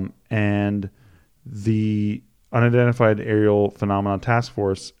 And the Unidentified Aerial Phenomena Task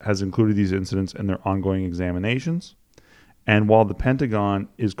Force has included these incidents in their ongoing examinations. And while the Pentagon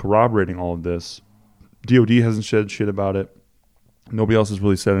is corroborating all of this, DOD hasn't said shit about it. Nobody else has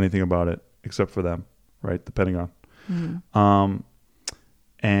really said anything about it except for them, right? The Pentagon. Mm-hmm.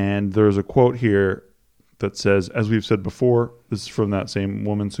 And there's a quote here that says, as we've said before, this is from that same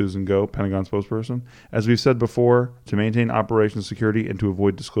woman, Susan Go, Pentagon spokesperson. As we've said before, to maintain operational security and to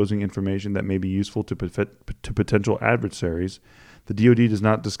avoid disclosing information that may be useful to potential adversaries, the DoD does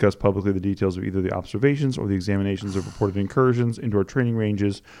not discuss publicly the details of either the observations or the examinations of reported incursions into our training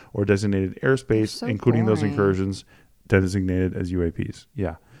ranges or designated airspace, So including those boring. incursions designated as UAPs.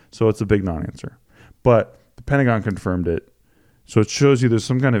 Yeah. So it's a big non-answer. But the Pentagon confirmed it. So it shows you there's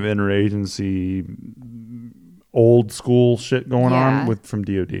some kind of interagency, old school shit going on from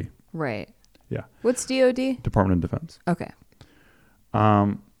DoD. Right. Yeah. What's DOD? Department of Defense. Okay.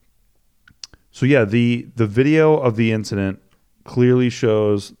 So yeah, the video of the incident clearly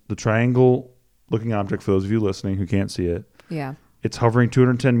shows the triangle-looking object. For those of you listening who can't see it, Yeah. it's hovering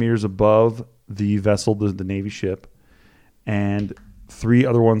 210 meters above the vessel, the Navy ship, and 3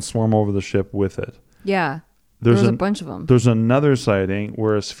 other ones swarm over the ship with it. Yeah. There's a bunch of them. There's another sighting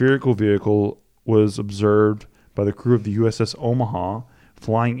where a spherical vehicle was observed by the crew of the USS Omaha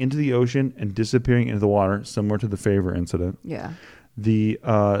flying into the ocean and disappearing into the water, similar to the Favor incident. Yeah. The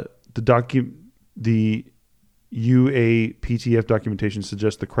UAPTF documentation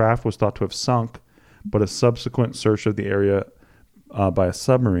suggests the craft was thought to have sunk, but a subsequent search of the area by a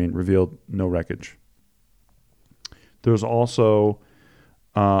submarine revealed no wreckage. There's also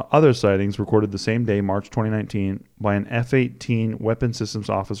other sightings recorded the same day, March 2019, by an F-18 weapon systems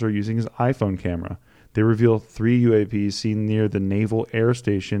officer using his iPhone camera. They reveal 3 UAPs seen near the Naval Air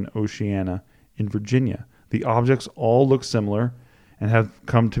Station Oceana in Virginia. The objects all look similar and have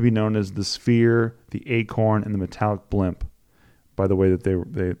come to be known as the sphere, the acorn, and the metallic blimp by the way that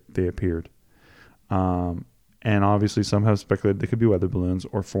they appeared. And obviously some have speculated they could be weather balloons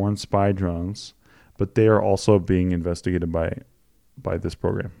or foreign spy drones, but they are also being investigated by this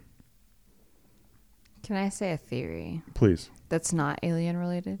program. Can I say a theory Please. that's not alien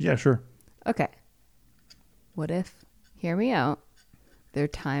related? Yeah, sure. Okay. What if, hear me out, they're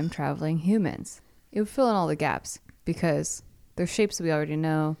time traveling humans? It would fill in all the gaps because they're shapes that we already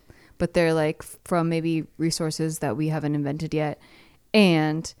know, but they're like from maybe resources that we haven't invented yet.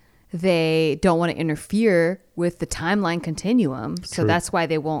 And they don't want to interfere with the timeline continuum. So True. that's why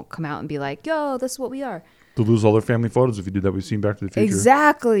they won't come out and be like, yo, this is what we are. They'll lose all their family photos if you do that. We've seen Back to the Future.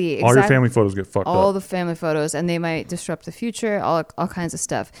 Exactly. All your family photos get fucked up. All the family photos, and they might disrupt the future, all kinds of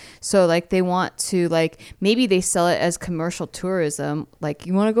stuff. So like they want to like, maybe they sell it as commercial tourism. Like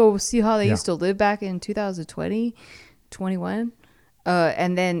you want to go see how they used to live back in 2020, 21.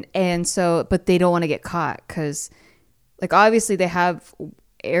 And so, but they don't want to get caught because like obviously they have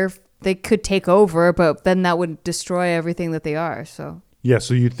they could take over, but then that would destroy everything that they are. So. Yeah,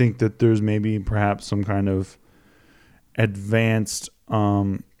 so you think that there's maybe perhaps some kind of advanced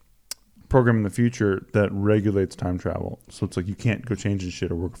program in the future that regulates time travel. So it's like you can't go changing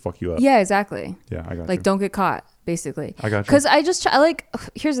shit or we'll fuck you up. Yeah, exactly. Yeah, I got you. Like don't get caught, basically. I got you. Because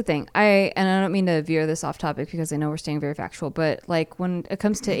here's the thing. I don't mean to veer this off topic because I know we're staying very factual, but like when it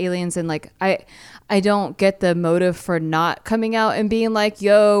comes to aliens and like I don't get the motive for not coming out and being like,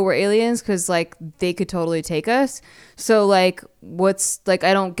 yo, we're aliens, because like they could totally take us. So like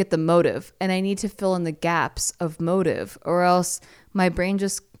I don't get the motive, and I need to fill in the gaps of motive, or else my brain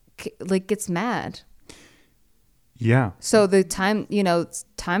just like gets mad. Yeah. So the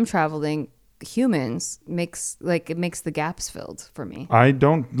time traveling humans makes the gaps filled for me. I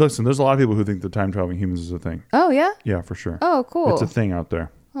don't listen. There's a lot of people who think that time traveling humans is a thing. Oh yeah. Yeah, for sure. Oh cool. It's a thing out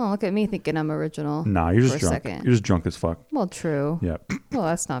there. Oh, look at me thinking I'm original. Nah, you're just for a drunk. second. You're just drunk as fuck. Well, true. Yeah. Well,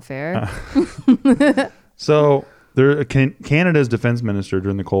 that's not fair. So Canada's defense minister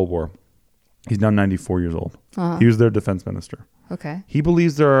during the Cold War, he's now 94 years old. Uh-huh. He was their defense minister. Okay. He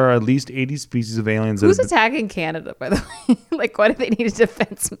believes there are at least 80 species of aliens. Who's attacking Canada, by the way? Like, why do they need a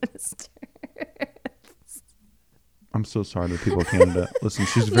defense minister? I'm so sorry to people of Canada. Listen,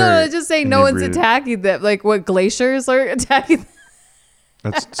 she's very... No, just saying no one's attacking them. Like, what, glaciers are attacking them?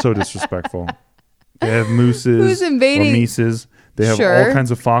 That's so disrespectful. They have mooses. Who's invading? Or mises. They have all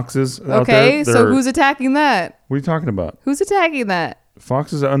kinds of foxes out there. Okay, so who's attacking that? What are you talking about? Who's attacking that?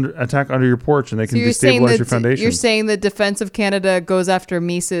 Foxes attack under your porch and they can destabilize your foundation. You're saying the Defense of Canada goes after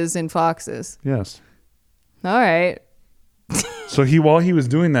mises and foxes? Yes. All right. So while he was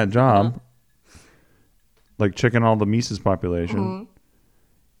doing that job, like checking all the mises population,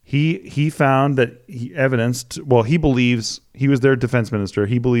 he found that he believes, he was their defense minister,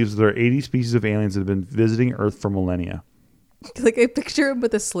 he believes there are 80 species of aliens that have been visiting Earth for millennia. Like I picture him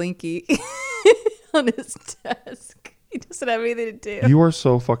with a slinky on his desk. He doesn't have anything to do. You are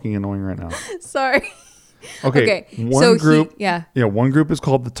so fucking annoying right now. Sorry. Okay. One group is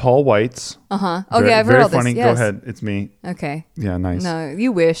called the Tall Whites. Okay, I've heard all this. Very funny. Yes. Go ahead. It's me. Okay. Yeah, nice. No,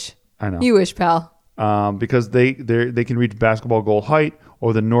 you wish. I know. You wish, pal. Because they can reach basketball goal height,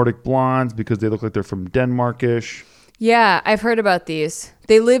 or the Nordic Blondes because they look like they're from Denmarkish. Yeah, I've heard about these.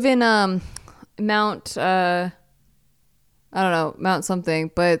 They live in Mount I don't know, Mount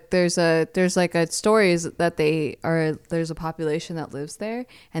something, but there's like a stories that there's a population that lives there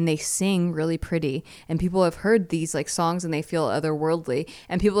and they sing really pretty, and people have heard these like songs and they feel otherworldly,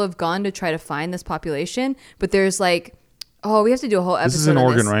 and people have gone to try to find this population, but there's like, we have to do a whole episode. This is in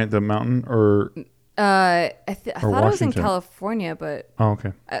Oregon, right? The mountain, or I thought Washington. it was in California, but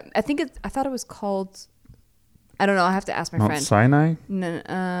okay. I thought it was called, I don't know. I have to ask my Mount friend. Sinai?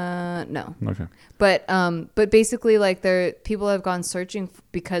 No. Okay. But basically, like people have gone searching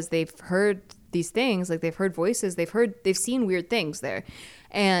because they've heard these things. Like they've heard voices. They've seen weird things there,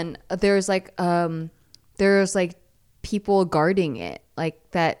 and there's like people guarding it,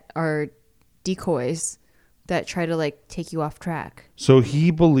 like that are decoys that try to like take you off track. So he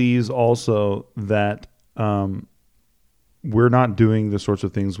believes also that we're not doing the sorts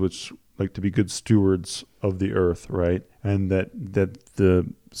of things which like to be good stewards of the earth, right? And that the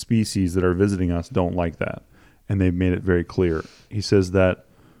species that are visiting us don't like that. And they've made it very clear. He says that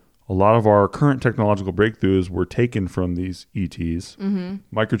a lot of our current technological breakthroughs were taken from these ETs. Mm-hmm.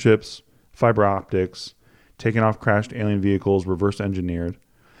 Microchips, fiber optics, taken off crashed alien vehicles, reverse engineered.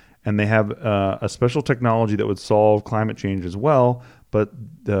 And they have a special technology that would solve climate change as well. But,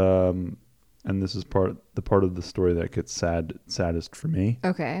 and this is part of the story that gets saddest for me.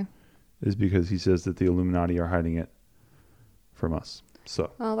 Okay. Is because he says that the Illuminati are hiding it from us. So.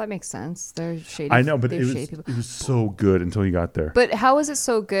 Well, that makes sense. They're shady. I know, but it was so good until he got there. But how is it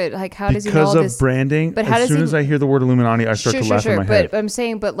so good? Like, how does he know because all of this? branding? But as soon as I hear the word Illuminati, I start to laugh in my head. But I'm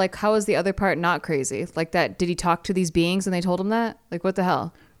saying, but like, how is the other part not crazy? Like that? Did he talk to these beings and they told him that? Like, what the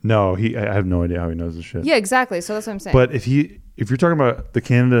hell? No, I have no idea how he knows this shit. Yeah, exactly. So that's what I'm saying. But if you're talking about the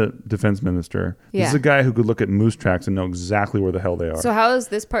Canada defense minister, this is a guy who could look at moose tracks and know exactly where the hell they are. So how is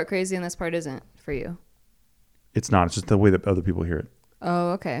this part crazy and this part isn't for you? It's not. It's just the way that other people hear it.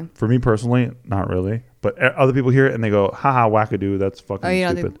 Oh, okay. For me personally, not really. But other people hear it and they go, haha, wackadoo, that's fucking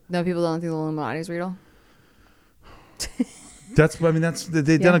stupid. No, people don't think the Illuminati's real?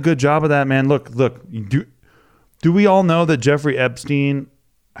 They've done a good job of that, man. Look, Do we all know that Jeffrey Epstein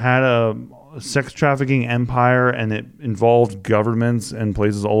had a sex trafficking empire and it involved governments and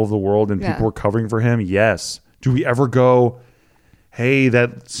places all over the world and people were covering for him? Yes. Do we ever go, hey,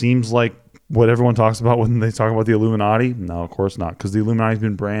 that seems like what everyone talks about when they talk about the Illuminati? No, of course not, because the Illuminati's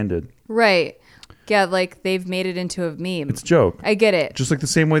been branded. Right. Yeah, like they've made it into a meme. It's a joke. I get it. Just like the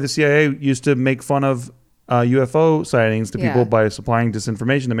same way the CIA used to make fun of UFO sightings to people by supplying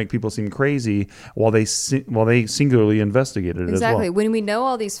disinformation to make people seem crazy while they singularly investigated it exactly. as well. When we know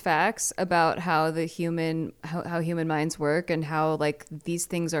all these facts about how the human minds work and how like these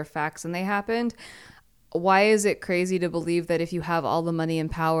things are facts and they happened, why is it crazy to believe that if you have all the money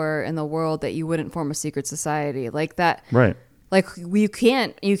and power in the world that you wouldn't form a secret society like that? Right. Like you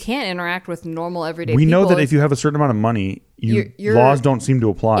can't interact with normal everyday we people. know that if you have a certain amount of money, laws don't seem to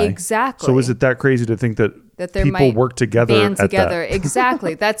apply. Exactly. So is it that crazy to think that there people might work together band at together? that?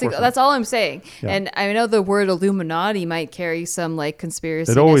 Exactly. That's all I'm saying. Yeah. And I know the word Illuminati might carry some like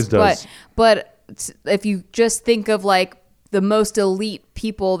conspiracy. It always does. But if you just think of like the most elite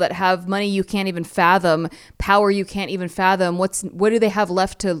people that have money you can't even fathom, power you can't even fathom, what do they have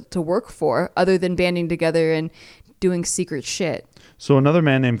left to work for other than banding together and doing secret shit? So another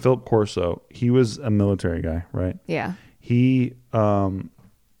man named Philip Corso, he was a military guy, right? Yeah. He had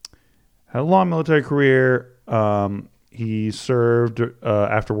a long military career. He served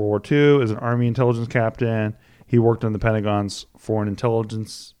after World War II as an Army intelligence captain. He worked on the Pentagon's foreign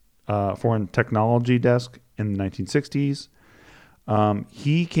technology desk in the 1960s.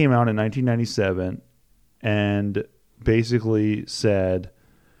 He came out in 1997 and basically said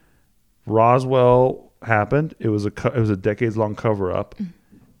Roswell happened. It was a decades-long cover-up,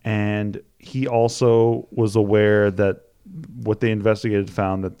 and he also was aware that what they investigated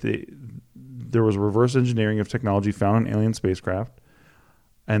found that there was reverse engineering of technology found in alien spacecraft,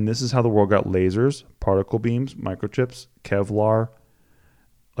 and this is how the world got lasers, particle beams, microchips, Kevlar,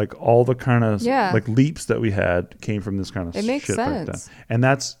 like all the kind of like leaps that we had came from this kind of it makes shit sense. back then. And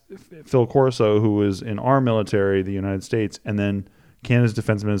that's Phil Corso, who was in our military, the United States, and then Canada's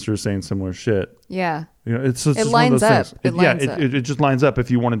defense minister is saying similar shit. Yeah. You know, it's just it one of lines those up. things. It just lines up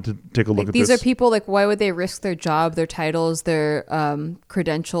if you wanted to take a look at these this. These are people, like, why would they risk their job, their titles, their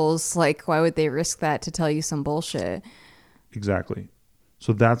credentials? Like, why would they risk that to tell you some bullshit? Exactly.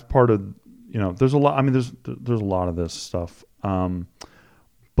 So that's part of, there's a lot. I mean, there's a lot of this stuff.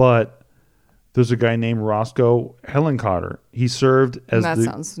 But there's a guy named Roscoe Hellencotter. He served as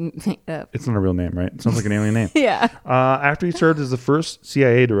sounds made up. It's not a real name, right? It sounds like an alien name. Yeah. After he served as the first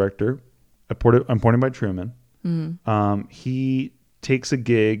CIA director, appointed by Truman, he takes a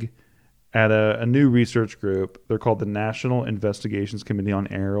gig at a new research group. They're called the National Investigations Committee on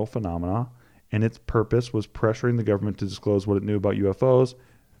Aerial Phenomena, and its purpose was pressuring the government to disclose what it knew about UFOs,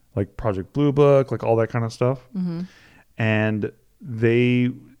 like Project Blue Book, like all that kind of stuff. Mm-hmm. And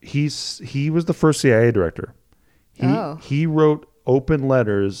he was the first CIA director. He wrote open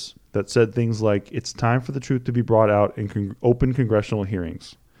letters that said things like, "It's time for the truth to be brought out in open congressional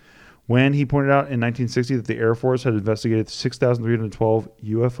hearings." When he pointed out in 1960 that the Air Force had investigated 6,312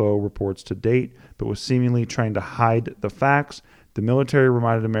 UFO reports to date, but was seemingly trying to hide the facts, the military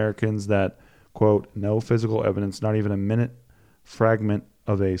reminded Americans that, quote, "no physical evidence, not even a minute fragment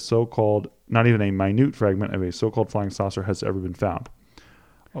of a so-called, not even a minute fragment of a so-called flying saucer has ever been found."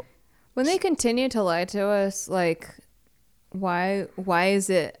 When they continue to lie to us, like, why is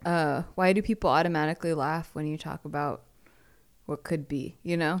it, why do people automatically laugh when you talk about what could be,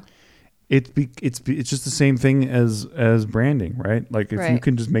 It's just the same thing as branding, right? Like if you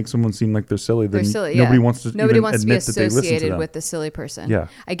can just make someone seem like they're silly, then nobody wants to be associated with the silly person. Yeah,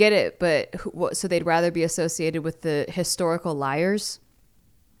 I get it, but so they'd rather be associated with the historical liars.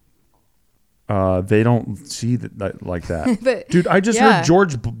 They don't see that like that. But, dude, I just heard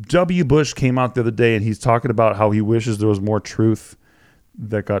George W. Bush came out the other day and he's talking about how he wishes there was more truth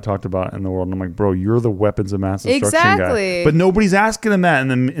that got talked about in the world. And I'm like, bro, you're the weapons of mass destruction guy. But nobody's asking him that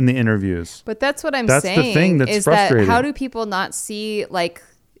in the interviews. But that's what I'm saying. That's the thing that's frustrating. That how do people not see like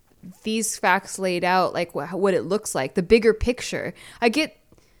these facts laid out, like what it looks like, the bigger picture? I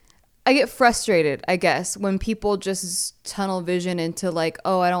get frustrated, I guess, when people just tunnel vision into like,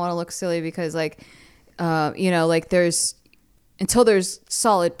 oh, I don't want to look silly because like, like until there's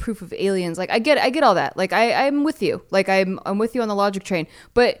solid proof of aliens. Like I get all that. Like I'm with you. Like I'm with you on the logic train.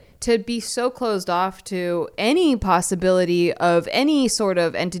 But to be so closed off to any possibility of any sort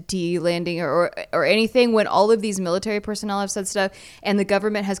of entity landing or anything when all of these military personnel have said stuff and the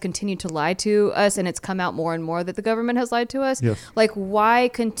government has continued to lie to us and it's come out more and more that the government has lied to us. Yes. Like why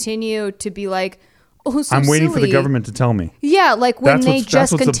continue to be like, so I'm waiting for the silly. government to tell me. Yeah, like when That's they what's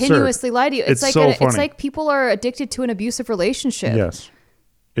just absurd. continuously lie to you. It's like so it's funny. like people are addicted to an abusive relationship. Yes.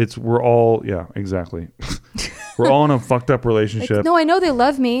 We're all, yeah, exactly. We're all in a fucked up relationship. Like, no, I know they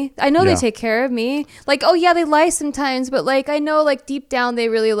love me. I know Yeah. they take care of me. Like, oh yeah, they lie sometimes, but like I know like deep down they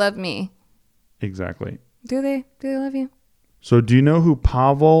really love me. Exactly. Do they? Do they love you? So do you know who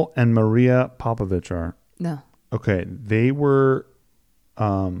Pavel and Maria Popovich are? No. Okay. They were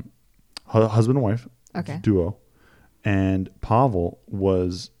husband and wife duo. And Pavel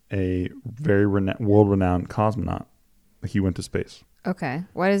was a very world-renowned cosmonaut. Like he went to space. Okay.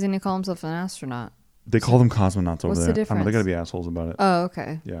 Why doesn't he call himself an astronaut? They call them cosmonauts over What's there. the difference? I don't know, they got to be assholes about it. Oh,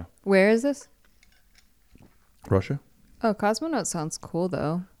 okay. Yeah. Where is this? Russia? Oh, cosmonaut sounds cool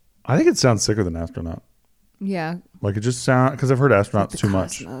though. I think it sounds sicker than astronaut. Yeah. Like it just sounds, because I've heard astronauts the too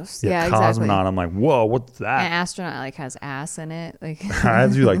much. cosmos. Yeah, exactly. cosmonaut. I'm like, whoa, what's An that? astronaut like has ass in it. Like I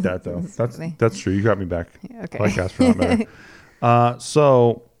do like that though. funny. That's true. You got me back. Okay. I like astronaut better.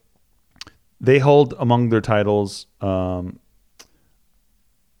 So they hold among their titles.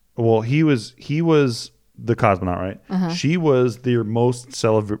 Well, he was the cosmonaut, right? Uh-huh. She was the most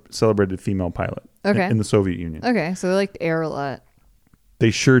celebrated female pilot in the Soviet Union. Okay, so they liked air a lot.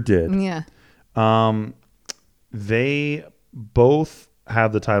 They sure did. Yeah. They both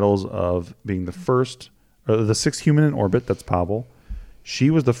have the titles of being the sixth human in orbit. That's Pavel. She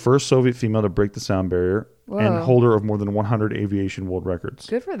was the first Soviet female to break the sound barrier and holder of more than 100 aviation world records.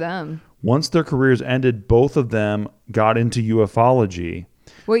 Good for them. Once their careers ended, both of them got into ufology.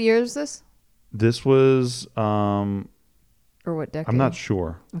 What year is this? This was Or what decade? I'm not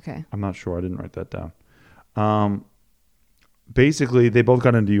sure. Okay. I'm not sure. I didn't write that down. Basically, they both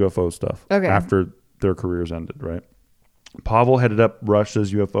got into UFO stuff after their careers ended, right? Pavel headed up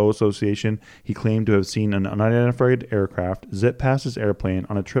Russia's UFO Association. He claimed to have seen an unidentified aircraft zip past his airplane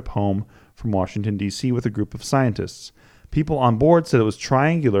on a trip home from Washington, D.C. with a group of scientists. People on board said it was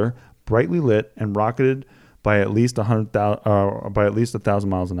triangular, brightly lit, and rocketed by at least 1,000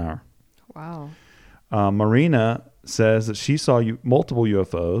 miles an hour. Wow. Marina says that she saw multiple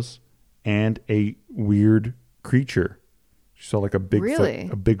UFOs and a weird creature. She saw like a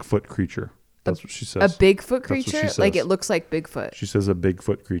Bigfoot creature. That's what she says. A Bigfoot That's creature? what she says. Like it looks like Bigfoot. She says a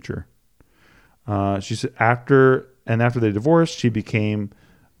Bigfoot creature. She said after they divorced, she became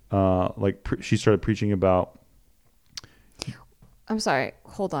she started preaching about. I'm sorry.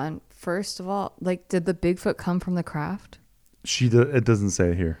 Hold on. First of all, like, did the Bigfoot come from the craft? It doesn't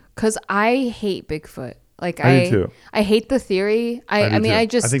say here. Because I hate Bigfoot. Like I do too. I hate the theory. I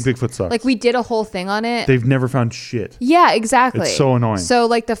think Bigfoot sucks. Like we did a whole thing on it. They've never found shit. Yeah, exactly. It's so annoying. So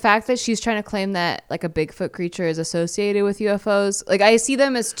like the fact that she's trying to claim that like a Bigfoot creature is associated with UFOs, like I see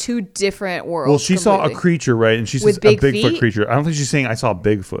them as two different worlds. Well, she saw a creature, right? And she says a Bigfoot creature. I don't think she's saying I saw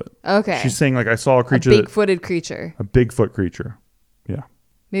Bigfoot. Okay. She's saying like I saw a creature. A big-footed creature. A Bigfoot creature. Yeah.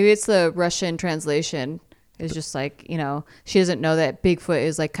 Maybe it's the Russian translation. It's just like, she doesn't know that Bigfoot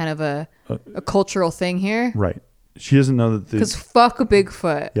is like kind of a cultural thing here. Right. She doesn't know that. Because fuck a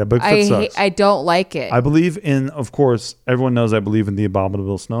Bigfoot. Yeah, Bigfoot sucks. I don't like it. I believe in, of course, everyone knows I believe in the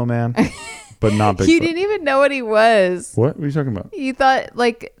abominable snowman, but not Bigfoot. You didn't even know what he was. What are you talking about? You thought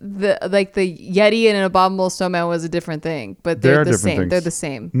like the Yeti and an abominable snowman was a different thing, but they're the same. They're the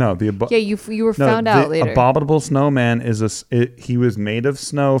same. No, you were found out later. The abominable snowman is he was made of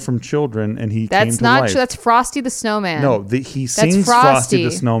snow from children, and he came to life. That's not true. That's Frosty the Snowman. No, he sings Frosty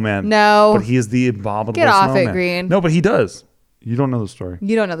the Snowman. No, but he is the abominable Get snowman. off it, Green. No, but he does. You don't know the story.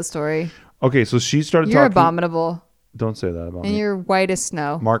 You don't know the story. Okay, so she started You're talking. abominable. Don't say that about me. And you're white as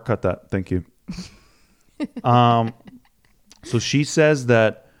snow. Mark, cut that. Thank you. So she says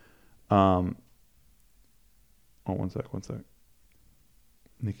that. One sec.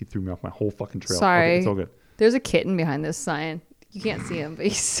 Nikki threw me off my whole fucking trail. Sorry. Okay, it's all good. There's a kitten behind this sign. You can't see him, but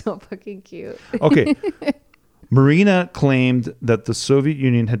he's so fucking cute. Okay. Marina claimed that the Soviet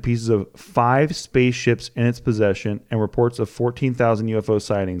Union had pieces of 5 spaceships in its possession and reports of 14,000 UFO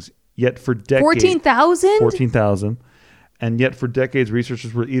sightings. Yet for decades... 14,000? 14,000. And yet for decades,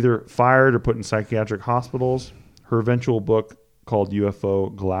 researchers were either fired or put in psychiatric hospitals. Her eventual book called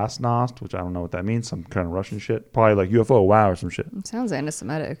UFO Glasnost, which I don't know what that means, some kind of Russian shit. Probably like UFO wow or some shit. It sounds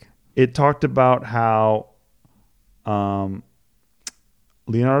anti-Semitic. It talked about how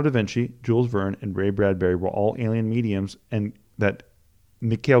Leonardo da Vinci, Jules Verne, and Ray Bradbury were all alien mediums, and that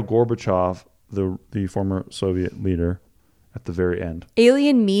Mikhail Gorbachev, the former Soviet leader, at the very end,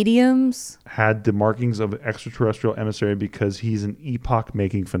 alien mediums, had the markings of an extraterrestrial emissary because he's an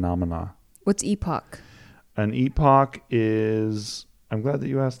epoch-making phenomena. What's epoch? An epoch is... I'm glad that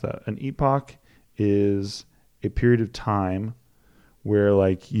you asked that. An epoch is a period of time where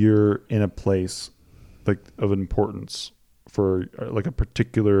like you're in a place like of importance for like a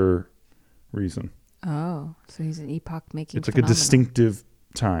particular reason. Oh, so he's an epoch making. It's like a distinctive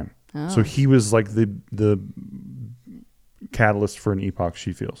time. Oh. So he was like the catalyst for an epoch,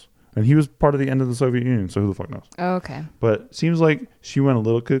 she feels. And he was part of the end of the Soviet Union, so who the fuck knows? Oh, okay. But seems like she went a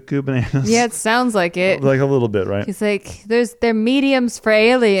little cuckoo bananas. Yeah, it sounds like it. Like a little bit, right? He's like, they're mediums for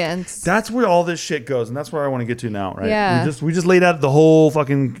aliens. That's where all this shit goes, and that's where I want to get to now, right? Yeah. We just laid out the whole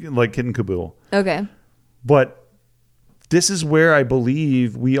fucking like kit and caboodle. Okay. But this is where I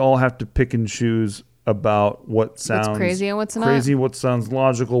believe we all have to pick and choose about what sounds what's crazy and what's not. Crazy, what sounds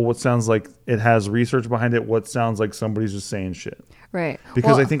logical, what sounds like it has research behind it, what sounds like somebody's just saying shit. Right.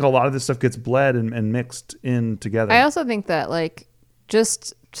 Because I think a lot of this stuff gets bled and mixed in together. I also think that, like,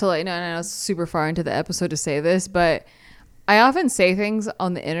 just to let you know, and I know it's super far into the episode to say this, but I often say things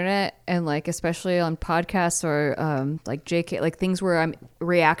on the internet and, like, especially on podcasts or like JK, like things where I'm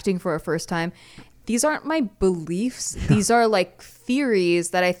reacting for a first time. These aren't my beliefs. These are like theories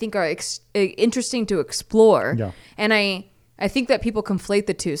that I think are interesting to explore. Yeah. And I think that people conflate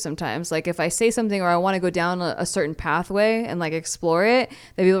the two sometimes. Like if I say something or I want to go down a certain pathway and like explore it,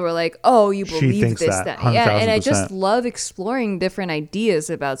 then people were like, oh, you believe this, that. Yeah. And I just love exploring different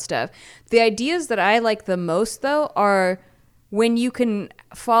ideas about stuff. The ideas that I like the most though are when you can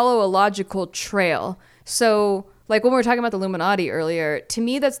follow a logical trail. So like when we were talking about the Illuminati earlier, to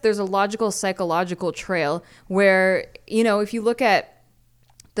me, there's a logical, psychological trail where, you know, if you look at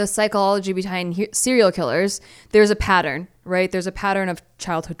the psychology behind serial killers, there's a pattern, right? There's a pattern of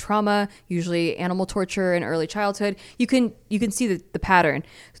childhood trauma, usually animal torture in early childhood. You can see the pattern.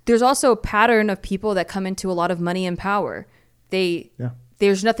 There's also a pattern of people that come into a lot of money and power.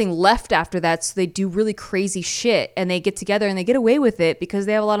 There's nothing left after that, so they do really crazy shit, and they get together and they get away with it because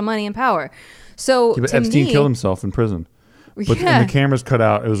they have a lot of money and power. So but Epstein killed himself in prison. But and the cameras cut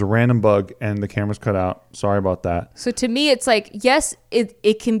out. It was a random bug, and the cameras cut out. Sorry about that. So to me, it's like, yes,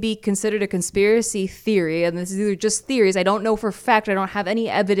 it can be considered a conspiracy theory, and these are just theories. I don't know for a fact. I don't have any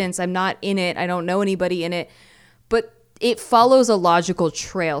evidence. I'm not in it. I don't know anybody in it. But it follows a logical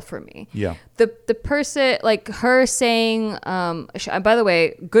trail for me. Yeah. The person, like her saying, by the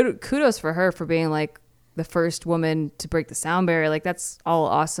way, good kudos for her for being like the first woman to break the sound barrier. Like that's all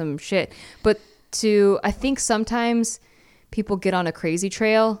awesome shit. But I think sometimes people get on a crazy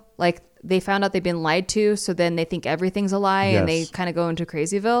trail. Like they found out they've been lied to, so then they think everything's a lie, and they kind of go into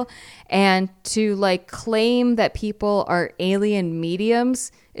Crazyville. And to like claim that people are alien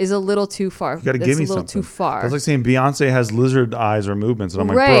mediums is a little too far. You got to give me something. Too far. That's like saying Beyonce has lizard eyes or movements, and I'm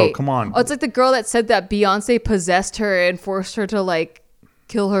like, bro, come on. Oh, it's like the girl that said that Beyonce possessed her and forced her to like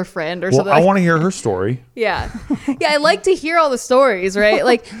kill her friend or something. I want to hear her story. Yeah. I like to hear all the stories, right?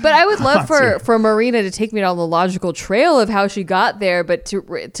 Like, but I would love for Marina to take me down the logical trail of how she got there, but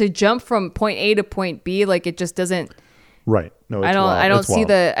to jump from point A to point B, like it just doesn't. Right. No, I don't see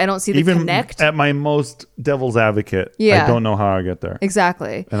the Even connect. At my most devil's advocate, I don't know how I get there.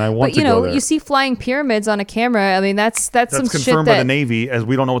 Exactly. And I want to go there. You see flying pyramids on a camera. I mean, that's some confirmed shit by the Navy, as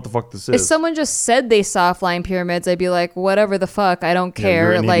we don't know what the fuck this is. If someone just said they saw flying pyramids, I'd be like, whatever the fuck, I don't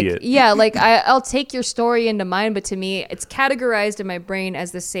care. You're an idiot. I'll take your story into mind, but to me, it's categorized in my brain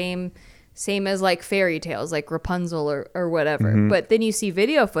as the same as like fairy tales, like Rapunzel or whatever. Mm-hmm. But then you see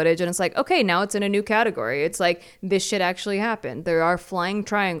video footage and it's like, okay, now it's in a new category. It's like, this shit actually happened. There are flying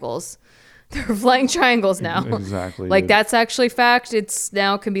triangles. There are flying triangles now. Exactly. Like that's actually fact. It's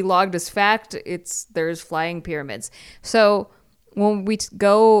now can be logged as fact. There's flying pyramids. So when we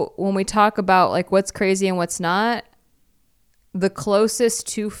talk about like what's crazy and what's not, the closest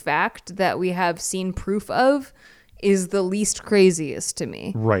to fact that we have seen proof of is the least craziest to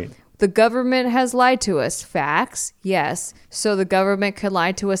me. Right. The government has lied to us. Facts, yes. So the government could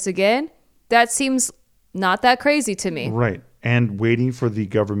lie to us again? That seems not that crazy to me. Right. And waiting for the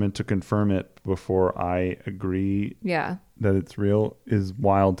government to confirm it before I agree that it's real is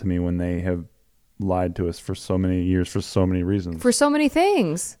wild to me when they have lied to us for so many years, for so many reasons. For so many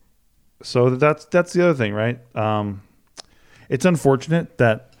things. So that's the other thing, right? It's unfortunate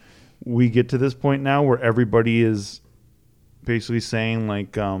that we get to this point now where everybody is basically saying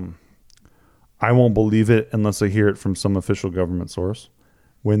like, I won't believe it unless I hear it from some official government source,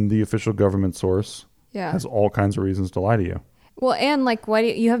 when the official government source has all kinds of reasons to lie to you. Well, and like, why do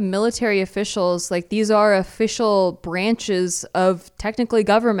you have military officials? Like these are official branches of technically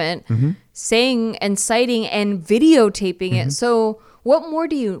government saying and citing and videotaping it. So what more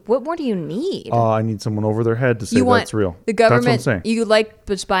do you need? I need someone over their head to say that's real. The government, that's what I'm saying. You like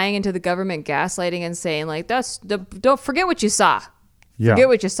just buying into the government gaslighting and saying like, don't forget what you saw. Yeah. Forget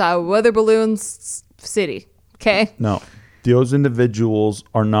what you saw. Weather balloons city. Okay. No. those individuals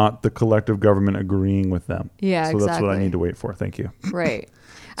are not the collective government agreeing with them. Yeah, so exactly. that's what I need to wait for. Thank you. Right.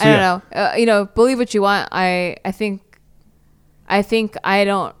 So, I don't know. Believe what you want. I think I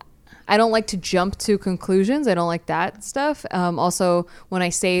don't like to jump to conclusions. I don't like that stuff. Also, when I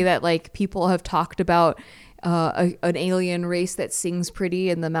say that like people have talked about an alien race that sings pretty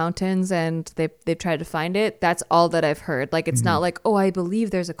in the mountains and they've tried to find it, that's all that I've heard. Like, it's not like, oh, I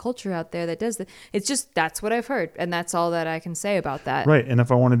believe there's a culture out there that does that. It's just, that's what I've heard. And that's all that I can say about that. Right. And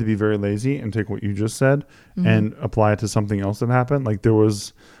if I wanted to be very lazy and take what you just said and apply it to something else that happened, like there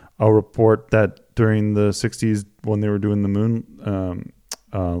was a report that during the 60s when they were doing the moon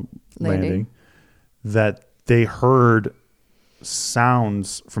landing, that they heard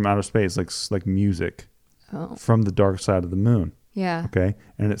sounds from outer space, like music from the dark side of the moon. Yeah. Okay.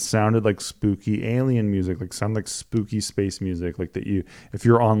 And it sounded like spooky alien music, like sound like spooky space music, like that if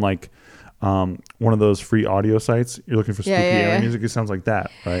you're on like one of those free audio sites, you're looking for spooky alien music, it sounds like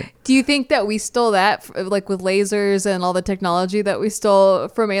that, right? Do you think that we stole that, like with lasers and all the technology that we stole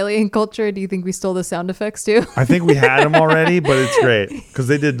from alien culture? Do you think we stole the sound effects too? I think we had them already, but it's great because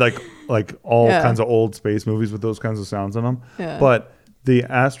they did like all kinds of old space movies with those kinds of sounds in them. Yeah. But the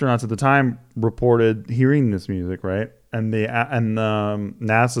astronauts at the time reported hearing this music, right? And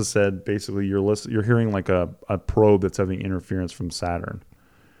NASA said basically you're hearing like a probe that's having interference from Saturn.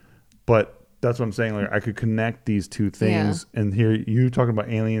 But that's what I'm saying. Like I could connect these two things and hear you talking about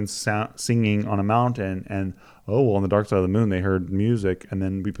aliens singing on a mountain, and on the dark side of the moon they heard music, and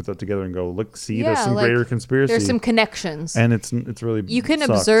then we put that together and go, look, see, there's some greater conspiracy. There's some connections, and it's really you can sucks.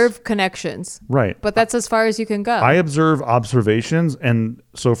 Observe connections, right? But that's as far as you can go. I observe observations, and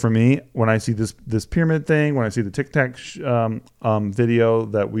so for me, when I see this pyramid thing, when I see the Tic Tac video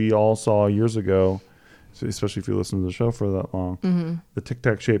that we all saw years ago. So especially if you listen to the show for that long, the Tic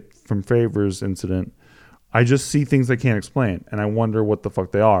Tac shape from Favors incident, I just see things I can't explain, and I wonder what the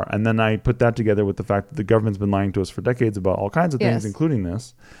fuck they are. And then I put that together with the fact that the government's been lying to us for decades about all kinds of things, including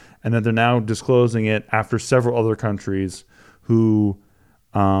this, and that they're now disclosing it after several other countries who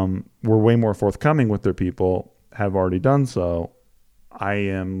were way more forthcoming with their people have already done so. I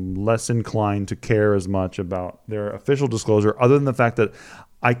am less inclined to care as much about their official disclosure, other than the fact that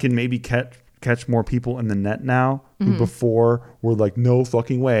I can maybe catch more people in the net now who before were like, no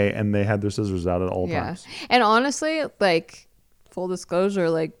fucking way, and they had their scissors out at all times. And honestly, like, full disclosure,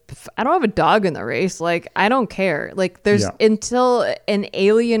 like, I don't have a dog in the race. Like, I don't care. Like, there's until an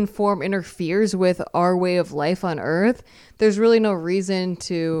alien form interferes with our way of life on Earth, there's really no reason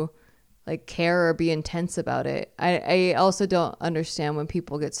to like care or be intense about it. I also don't understand when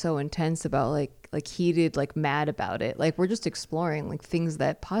people get so intense about like heated, like mad about it. Like, we're just exploring like things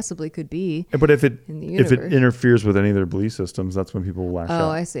that possibly could be. But if it universe. If it interferes with any of their belief systems, that's when people will lash out. Oh,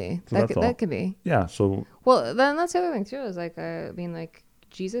 I see. So that could be. Yeah. So. Well, then that's the other thing too. Is like, I mean, like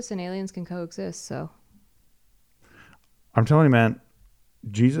Jesus and aliens can coexist. So. I'm telling you, man,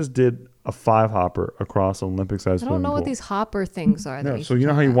 Jesus did a 5-hopper across an Olympic-sized swimming pool. I don't know what these hopper things are. No, so you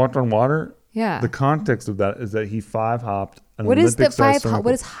know how he walked on water? Yeah. The context of that is that he 5-hopped an What is the Olympic-sized 5 hop?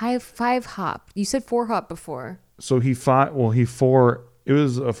 What is 5 hop? You said 4 hop before. So it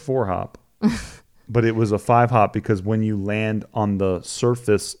was a 4 hop, but it was a 5 hop because when you land on the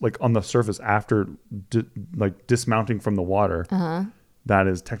surface, after dismounting from the water, that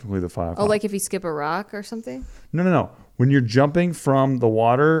is technically the 5 hop. Oh, like if you skip a rock or something? No. When you're jumping from the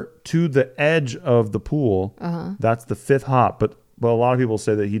water to the edge of the pool, that's the 5th hop. But a lot of people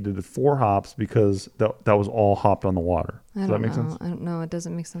say that he did 4 hops because that was all hopped on the water. Does that make sense? I don't know. It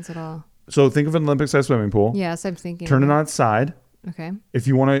doesn't make sense at all. So think of an Olympic-sized swimming pool. Yes, I'm thinking. Turn it on its side. Okay. If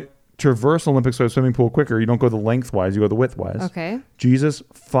you want to traverse an Olympic-sized swimming pool quicker, you don't go the lengthwise, you go the widthwise. Okay. Jesus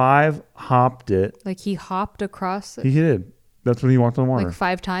 5 hopped it. Like he hopped across it? He did. That's when he walked on water. Like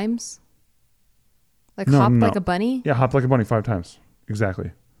 5 times? Like no, hopped like a bunny? Yeah, hopped like a bunny 5 times.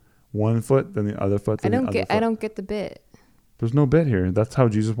 Exactly. 1 foot, then the other foot, then the other foot. I don't get the bit. There's no bit here. That's how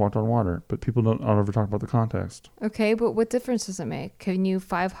Jesus walked on water. But people don't ever talk about the context. Okay, but what difference does it make? Can you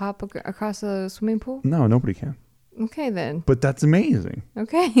 5 hop across a swimming pool? No, nobody can. Okay, then. But that's amazing.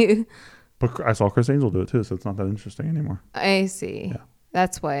 Okay. But I saw Chris Angel do it too, so it's not that interesting anymore. I see. Yeah.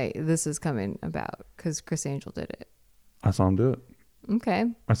 That's why this is coming about, because Chris Angel did it. I saw him do it. Okay.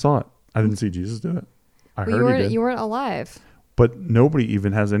 I saw it. I didn't see Jesus do it. I heard he did. You weren't alive. But nobody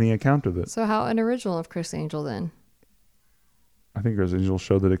even has any account of it. So how unoriginal of Chris Angel then? I think Chris Angel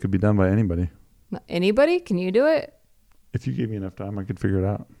showed that it could be done by anybody. Anybody? Can you do it? If you gave me enough time, I could figure it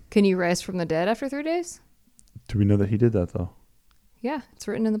out. Can you rise from the dead after 3 days? Do we know that he did that though? Yeah, it's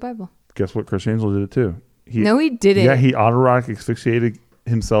written in the Bible. Guess what? Chris Angel did it too. No, he didn't. Yeah, he autoerotic asphyxiated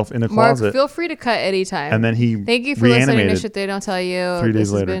himself in a Mark, closet. feel free to cut anytime. And then he thank you for listening to reanimated Shit They Don't Tell You. 3 days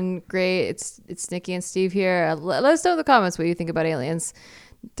this later. has been great. It's Nikki and Steve here. Let us know in the comments what you think about aliens.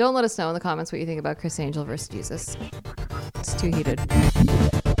 Don't let us know in the comments what you think about Chris Angel versus Jesus. It's too heated.